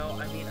heard, no,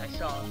 I mean, I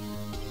saw.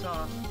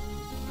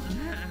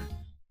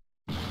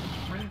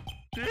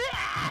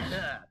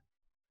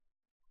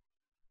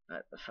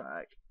 What the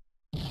fuck?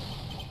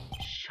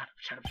 Shut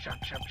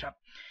up.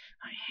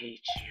 I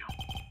hate you.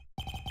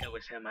 It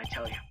was him, I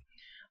tell you.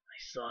 I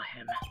saw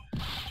him.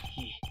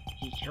 He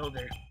killed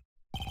her.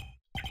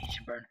 He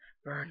should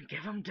burn,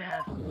 give him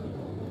death.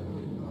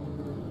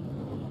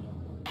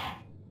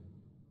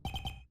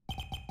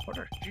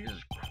 Order,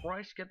 Jesus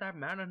Christ, get that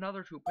man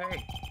another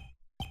toupee.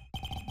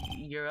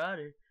 Your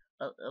Honor,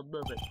 a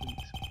moment,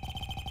 please.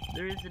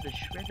 There isn't a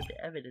shred of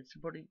evidence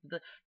supporting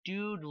the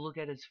dude. Look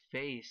at his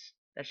face.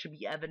 That should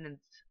be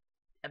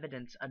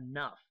evidence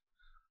enough.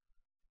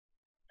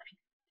 He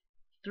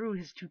threw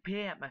his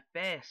toupee at my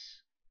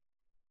face.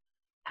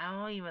 I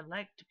don't even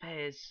like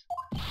toupees.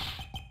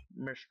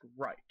 Mr.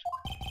 Wright,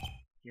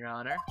 Your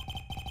Honor,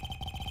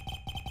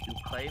 you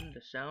claim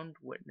the sound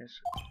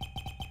witness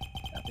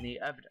have any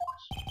evidence.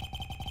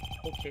 The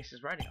whole case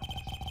is riding on this.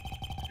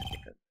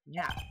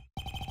 Yeah,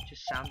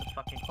 just sound the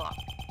fucking clock.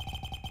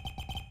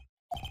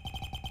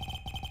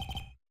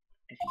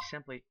 If you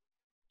simply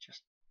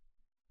just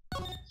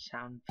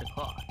sound the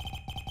clock.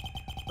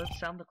 Let's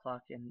sound the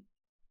clock in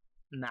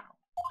now,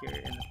 here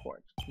in the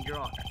court. Your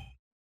Honor,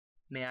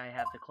 may I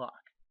have the clock?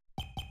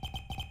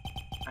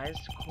 I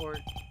ask the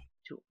court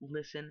to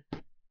listen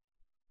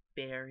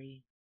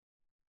very,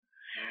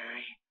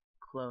 very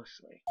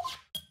closely.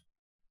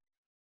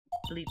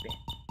 Felipe,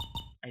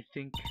 I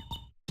think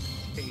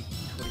it's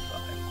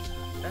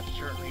 8:25. That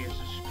certainly is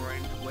a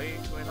strange way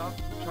to end off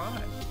the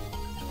time.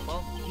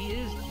 Well, he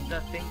is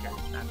the thinker,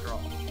 after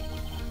all.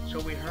 So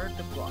we heard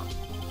the clock.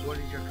 What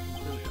is your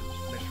conclusions,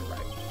 Mr.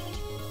 Wright?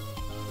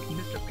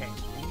 Mr. Payne,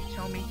 can you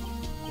tell me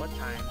what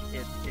time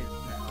it is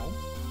now?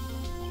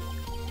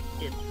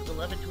 It's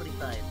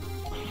 11:25.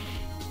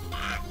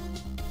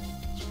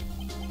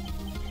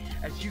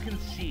 As you can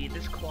see,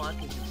 this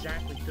clock is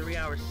exactly 3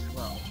 hours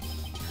slow.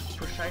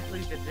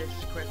 Precisely the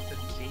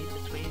discrepancy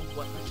between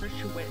what Mr.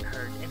 Chouette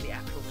heard and the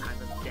actual time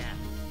of death.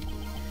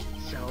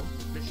 So,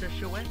 Mr.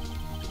 Chouette,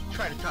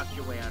 try to talk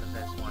your way out of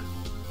this one.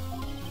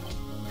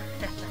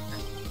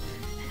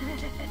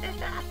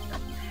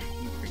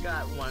 You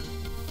forgot one.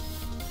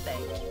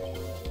 Thanks.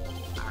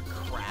 Ah,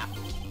 crap.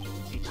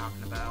 What's he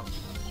talking about?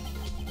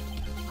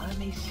 It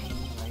may seem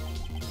like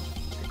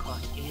the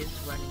clock is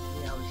running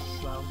 3 hours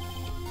slow.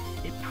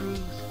 It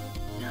proves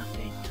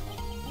nothing.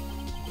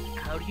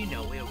 How do you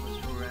know it was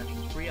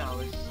running 3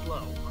 hours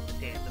slow on the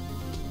day of the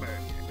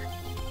murder?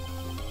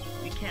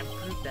 We can't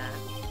prove that.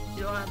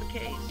 You don't have a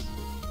case.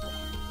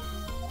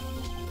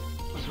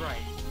 I was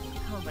right.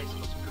 How am I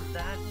supposed to prove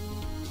that?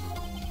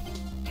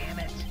 Damn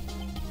it.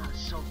 I was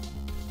so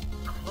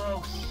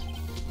close.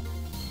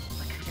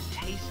 Like I could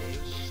taste it.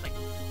 It was just like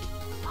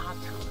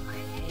popped out of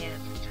my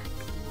hands and tried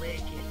to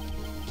lick it.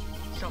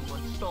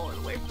 Someone stole it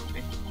away from me.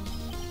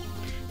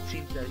 It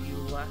seems that you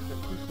lack the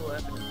crucial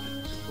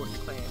evidence to support the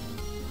claim.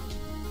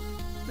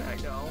 I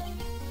know.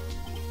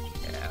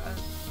 Yeah,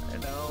 I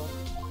know.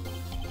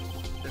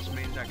 This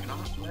means I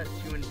cannot let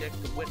you indict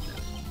the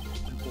witness,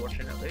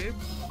 unfortunately.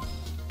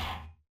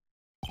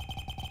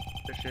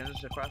 This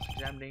is a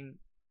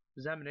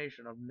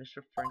cross-examination of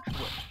Mr. French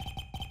Wood.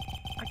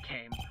 I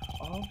came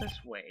all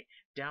this way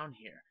down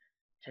here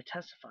to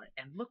testify,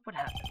 and look what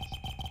happens.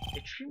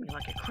 They treat me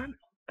like a criminal.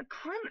 A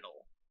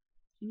criminal?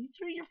 You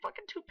threw your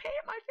fucking toupee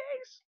at my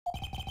face?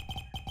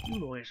 You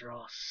lawyers are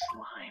all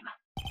slime.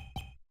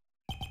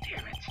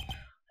 Damn it.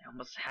 I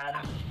almost had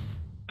him.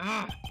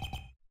 Ugh.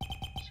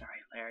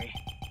 Sorry, Larry.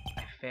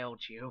 I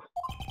failed you.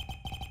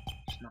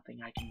 There's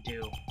nothing I can do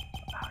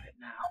about it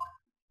now.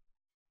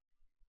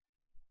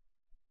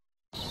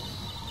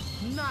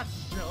 Not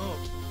so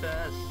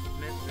fast,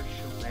 Mr.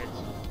 Chouette.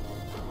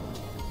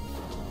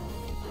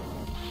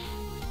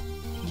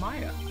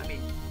 Maya, I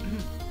mean,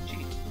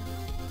 gee.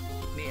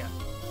 Mia.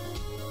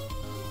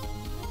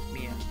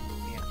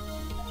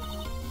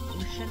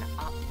 Listen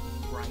up,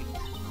 Wright.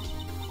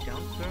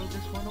 Don't throw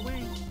this one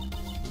away.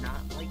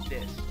 Not like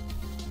this.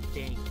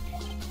 Think.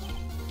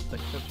 But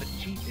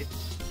Chief,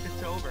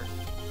 it's over.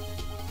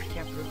 We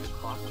can't prove the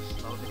clock was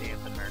slow the day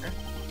of the murder.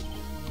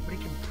 Nobody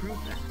can prove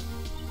that.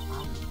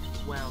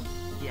 Well,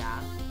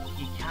 yeah,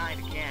 you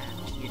kinda can,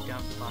 you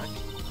dumb fuck.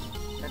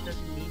 That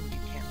doesn't mean you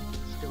can't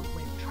still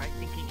win. Try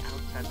thinking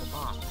outside the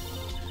box.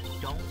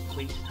 Don't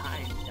waste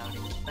time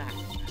doubting the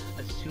facts.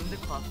 Assume the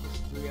clock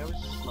was 3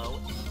 hours slow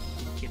and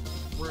think it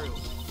through.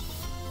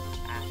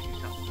 Ask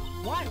yourself,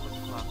 why was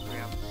the clock 3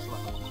 hours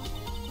slow?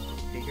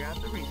 Figure out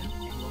the reason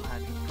and you'll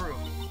have your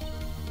proof.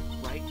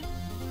 Right?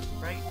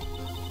 Right?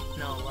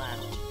 No, lad.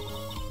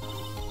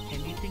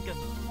 Can you think of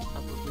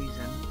a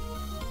reason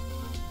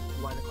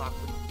why the clock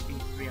would be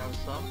 3 hours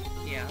slow?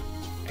 Yeah,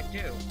 I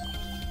do.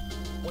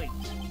 Wait,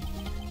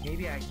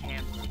 maybe I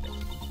can prove it.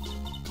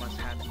 Must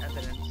have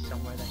evidence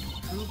somewhere that can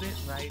prove it,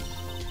 right?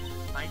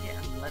 Find it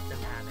and let them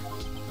have it.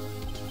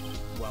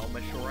 Well,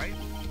 Mr. Wright,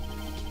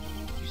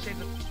 you say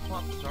the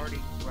clock was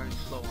already running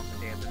slow on the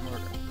day of the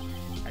murder.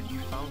 Have you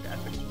found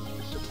evidence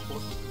to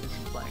support this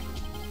claim?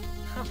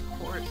 Of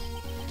course.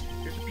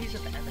 There's a piece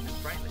of evidence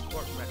right in the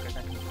court record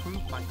that can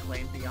prove my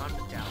claim beyond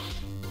a doubt.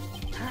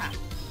 Ha!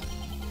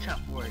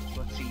 Tough words.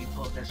 Let's see you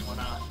pull this one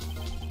off.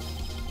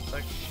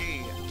 Let's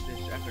see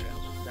this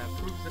evidence that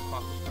proves the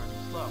clock was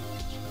running slow.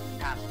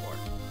 Passport.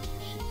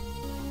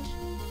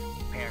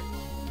 Parents.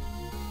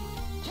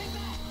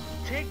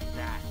 Take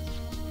that!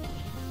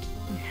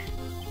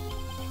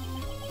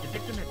 The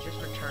victim had just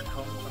returned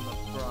home from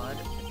abroad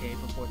the day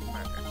before the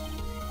murder.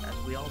 As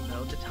we all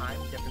know, the time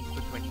difference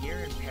between here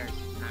and Paris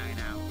is 9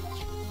 hours.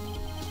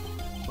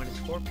 When it's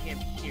 4 p.m.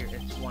 here,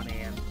 it's 1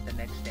 a.m. the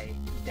next day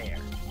there.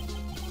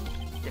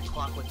 The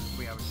clock wasn't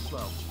 3 hours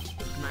slow. It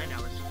was 9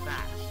 hours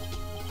fast.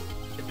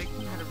 The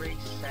victim had already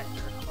set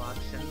her clock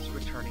since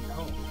returning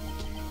home.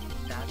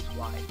 That's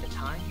why the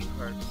time you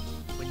heard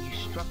when you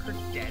struck her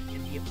dead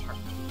in the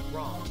apartment was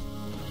wrong.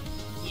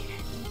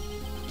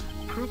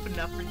 Yeah. Proof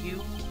enough for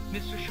you,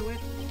 Mr.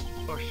 Chouette?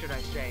 Or should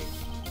I say,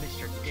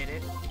 Mr. Did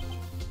It?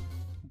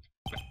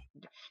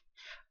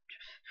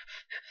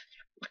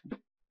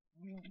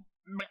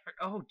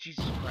 Oh,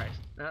 Jesus Christ.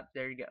 Oh,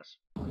 there he goes.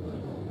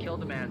 Kill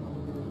the man.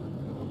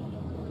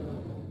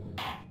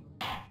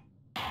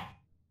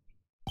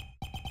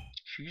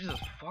 Jesus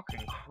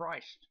fucking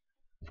Christ.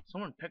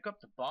 Someone pick up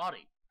the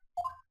body.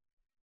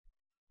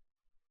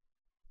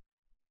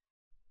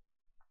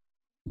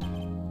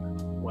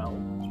 Well,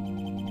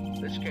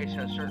 this case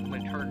has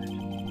certainly turned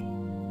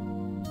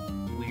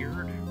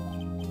weird.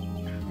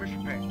 Mr.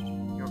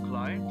 Payne, your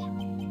client?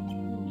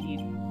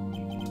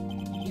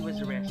 He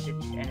was arrested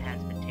and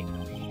has been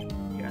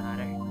taken, Your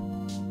Honor.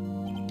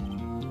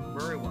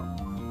 Very well.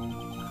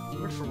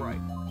 Mr.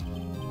 Wright.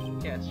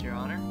 Yes, Your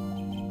Honor.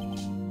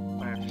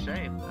 I have to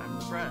say, I'm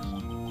impressed. I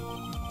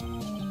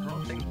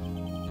don't think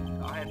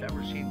I have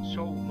ever seen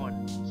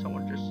someone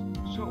just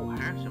so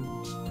handsome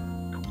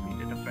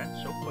complete a defense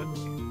so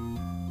quickly.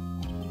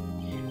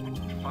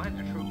 To find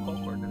the true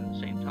culprit at the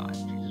same time.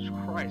 Jesus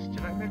Christ,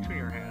 did I mention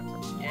you're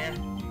handsome?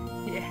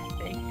 Yeah,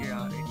 thank you, Your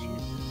Honor.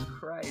 Jesus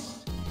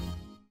Christ.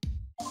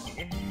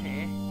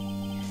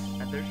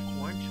 At this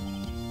point,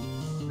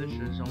 this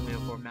is only a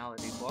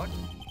formality, but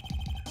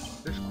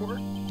this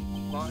court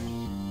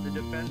finds the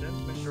defendant,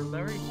 Mr.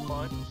 Larry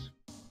Buds,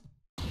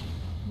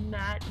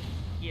 Not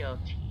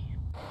guilty.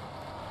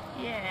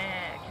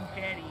 Yeah,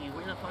 confetti.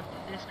 Where the fuck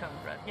did this come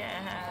from?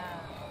 Yeah.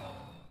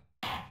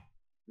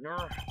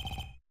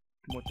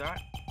 With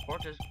that,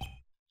 court is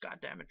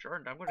goddamn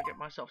adjourned. I'm gonna get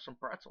myself some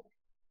pretzel.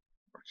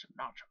 Or some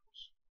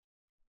nachos.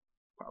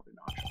 Probably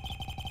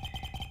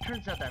nachos.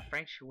 Turns out that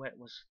Frank Chouette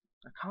was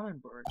a common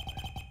burglar.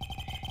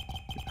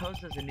 He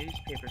posed as a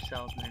newspaper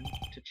salesman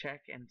to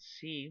check and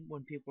see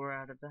when people were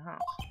out of the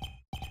house.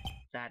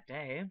 That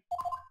day,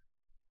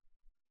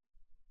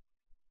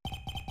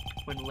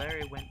 when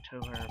Larry went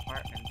to her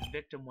apartment, the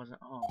victim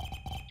wasn't home.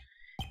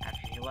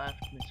 After he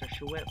left, Mr.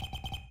 Chouette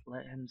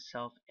let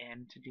himself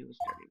in to do his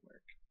dirty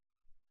work.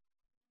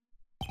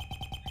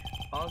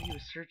 While he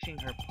was searching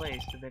her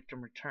place, the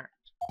victim returned.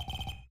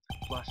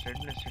 Flustered,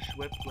 Mr.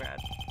 Chouette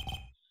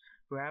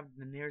grabbed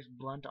the nearest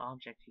blunt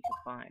object he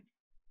could find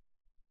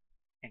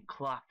and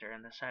clocked her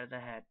in the side of the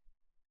head.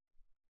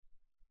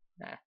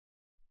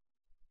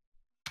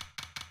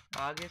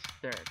 August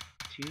 3rd,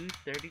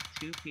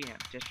 2:32 p.m.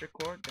 District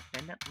Court,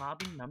 Defendant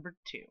Lobby Number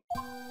 2.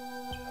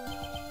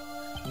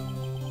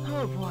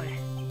 Oh boy.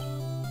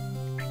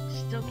 I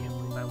still can't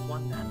believe I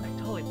won that. I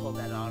totally pulled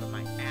that out of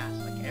my ass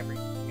like every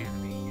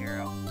anime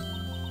hero.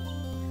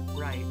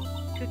 Right.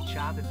 Good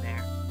job in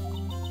there.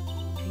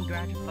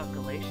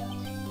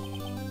 Congratulations.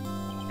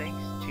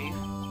 Thanks, Chief.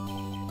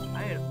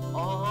 I had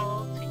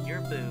all to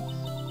your boobs.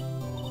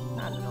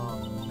 Not at all.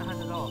 Not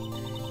at all.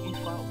 You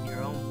fought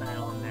your own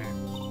battle in there.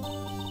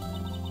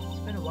 It's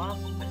been a while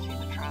since I've seen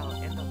the trial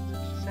end on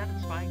such a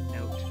satisfying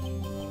note.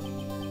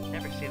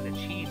 Never seen the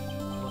Chief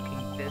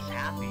looking this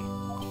happy.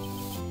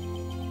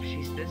 If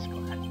she's this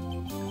glad,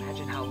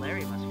 imagine how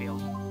Larry must feel.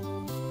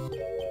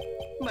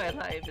 My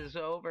life is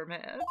over,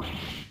 man.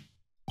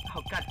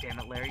 Oh,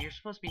 goddammit, Larry, you're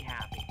supposed to be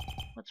happy.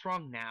 What's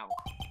wrong now?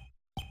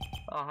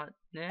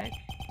 Nick,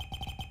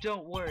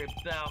 don't worry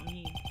about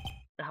me.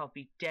 I'll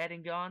be dead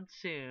and gone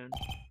soon.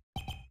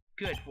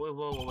 Good.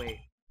 Wait.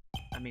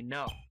 I mean,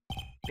 no.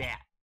 Bad.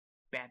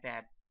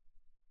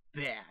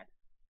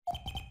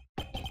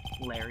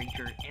 Larry,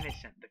 you're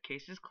innocent. The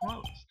case is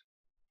closed.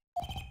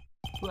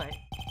 But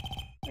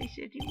I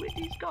said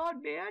Wendy's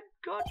gone, man.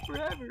 Gone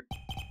forever.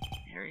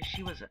 Harry,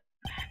 she was a...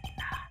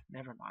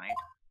 Never mind.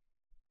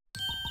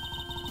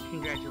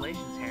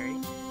 Congratulations, Harry.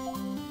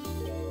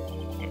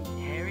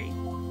 Harry?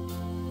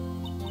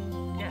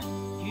 Yes,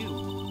 you.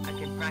 I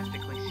can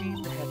practically see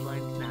the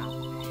headlines now.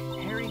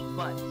 Harry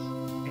Butts,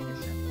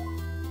 innocent.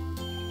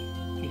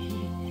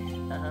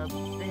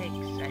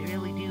 Thanks. I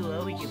really do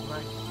owe you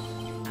much.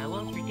 I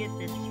won't forget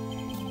this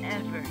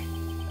ever.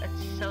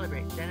 Let's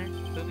celebrate. Dinner,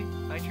 movie,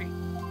 my treat.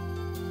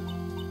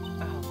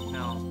 Oh,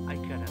 no, I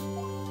couldn't.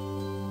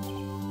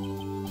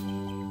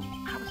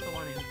 I was the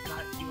one who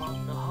got you off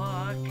the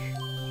hook.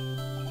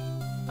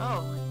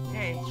 Oh,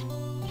 hey.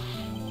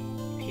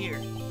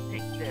 Here,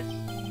 take this.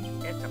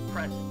 It's a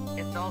present.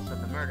 It's also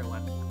the murder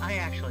weapon. I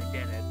actually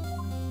did it.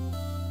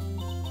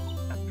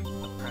 A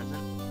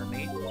present for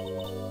me?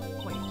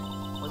 Wait,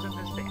 wasn't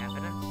this the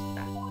evidence?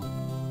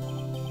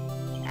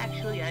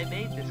 Actually, I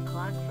made this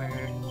clock for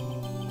her.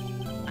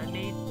 I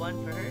made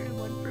one for her and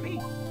one for me.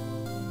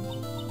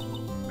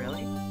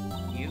 Really?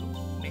 You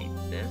made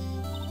this?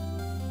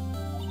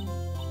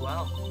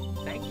 Well,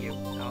 thank you.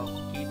 I'll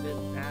keep it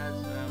as,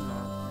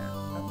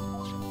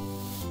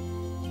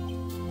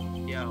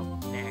 Yo,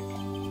 Nick.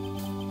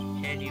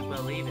 Can you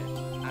believe it?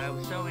 I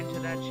was so into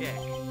that chick.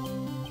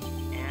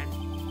 And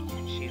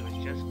she was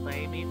just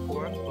playing me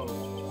for a fool.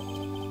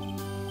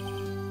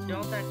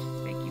 Don't that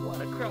just make you want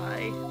to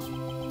cry?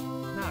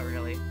 Not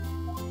really.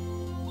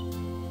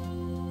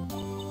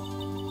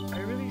 Are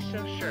you really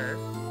so sure?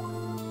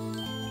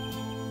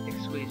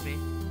 Excuse me?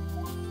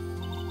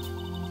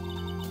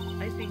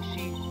 I think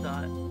she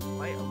thought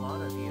quite a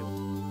lot of you.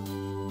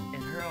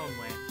 In her own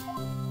way.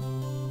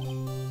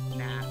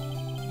 Nah,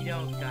 you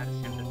don't gotta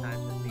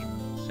sympathize with me.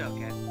 It's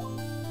okay.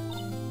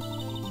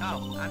 Oh,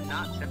 I'm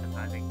not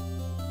sympathizing.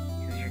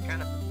 Because you're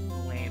kind of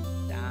lame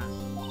ass.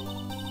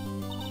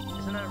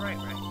 Isn't that right?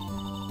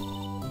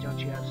 Don't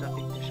you have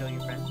something to show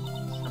your friends?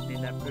 Something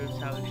something that proves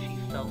how she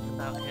felt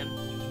about him?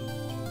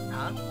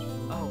 Huh?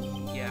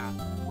 Oh, yeah,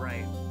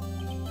 right.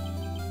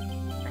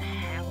 The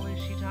hell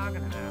is she talking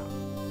about?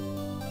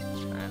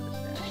 I understand.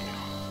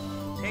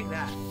 Take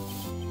that.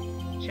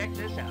 Check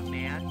this out,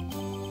 man.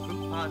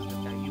 Proof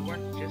positive that you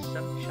weren't just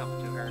some chump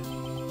to her.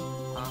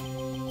 Huh?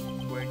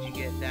 Where'd you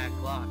get that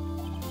clock?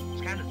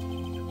 It's kind of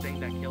the thing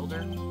that killed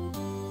her.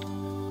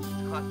 It's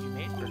the clock you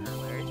made for her,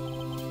 Larry.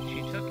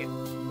 She took it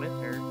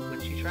with her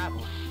when she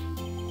traveled.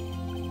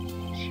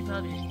 She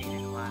probably just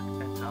needed a clock,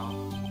 that's all.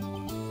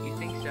 You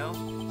think so?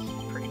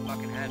 It's pretty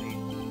fucking heavy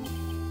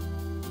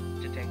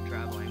to take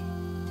traveling.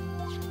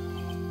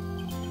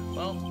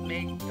 Well,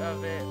 make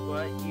of it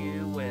what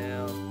you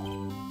will.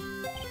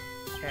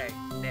 Hey,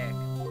 Nick.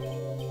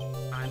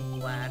 I'm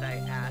glad I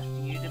asked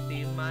you to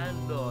be my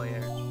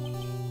lawyer.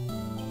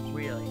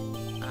 Really,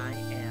 I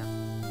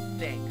am.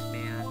 Thanks,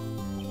 man.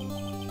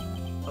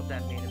 Hope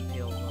that made him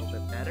feel a little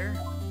bit better.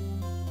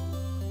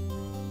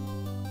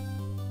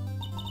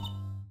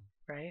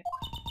 Right?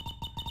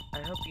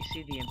 I hope you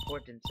see the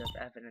importance of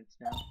evidence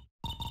now.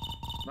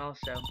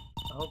 Also,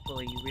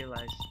 hopefully you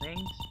realize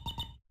things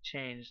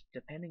change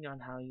depending on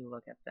how you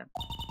look at them.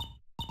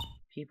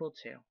 People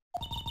too.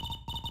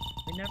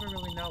 We never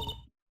really know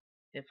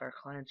if our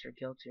clients are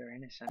guilty or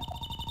innocent.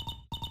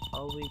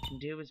 All we can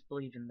do is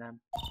believe in them.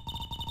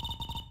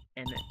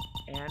 And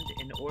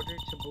in order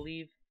to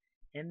believe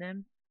in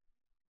them,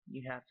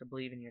 you have to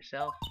believe in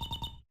yourself.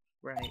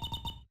 Right.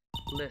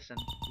 Listen,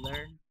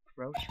 learn,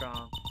 grow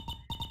strong.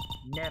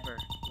 Never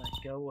let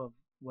go of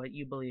what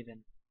you believe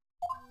in.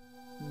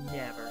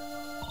 Never.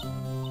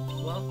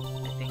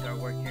 Well, I think our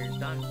work here is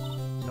done.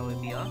 Shall we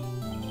be off?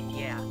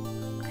 Yeah,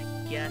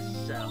 I guess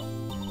so.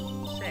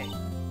 Say,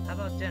 how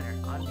about dinner?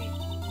 On me.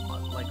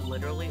 Like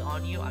literally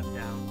on you, I'm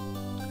down.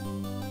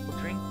 We'll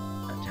drink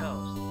a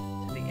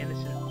toast to the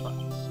innocent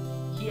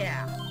buttons.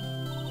 Yeah!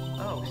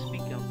 Oh,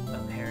 speaking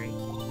of Harry,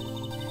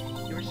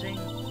 you were saying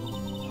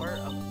part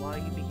of why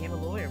you became a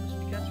lawyer was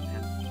because of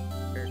him.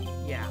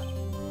 Yeah,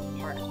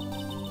 part of it.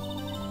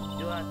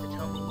 You'll have to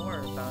tell me more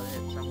about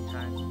it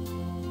sometime.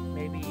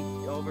 Maybe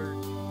over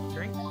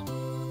drinks?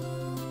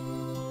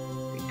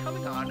 Are you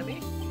coming on to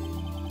me?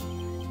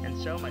 And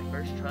so my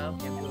first trial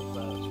came to a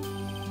close.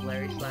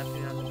 Larry slapped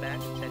me on the back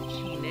and said,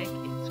 "Gee, Nick,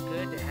 it's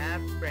good to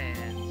have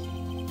friends."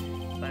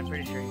 But I'm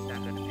pretty sure he's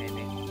not going to pay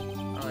me.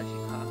 I'll let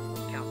you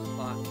count the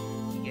clock.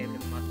 He gave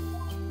it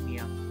me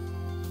up.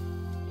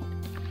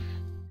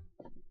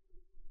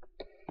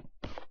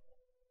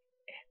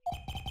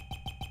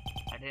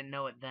 I didn't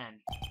know it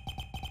then,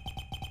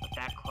 but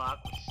that clock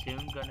was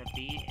soon going to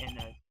be in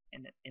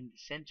the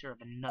center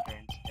of another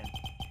incident.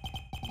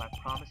 My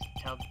promise to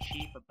tell the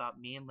chief about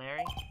me and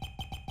Larry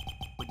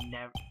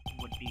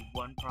would be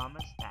one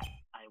promise that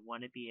I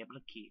want to be able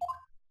to keep.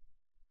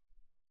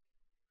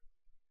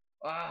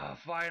 Ah,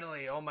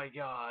 finally! Oh my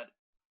god,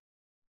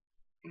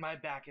 my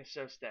back is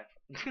so stiff.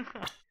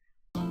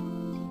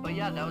 But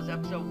yeah, that was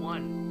episode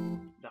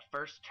 1, the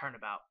first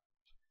turnabout.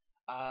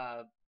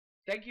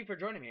 Thank you for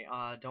joining me.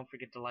 Don't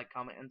forget to like,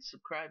 comment, and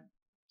subscribe.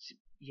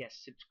 Yes,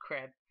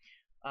 subscribe.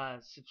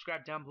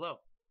 Subscribe down below.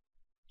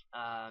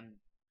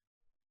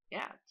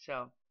 Yeah,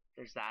 so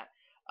there's that.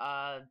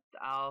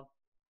 I'll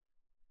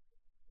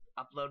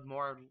upload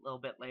more a little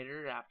bit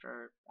later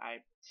after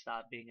I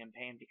stop being in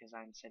pain because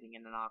I'm sitting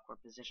in an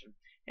awkward position.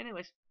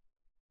 Anyways,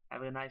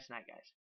 have a nice night, guys.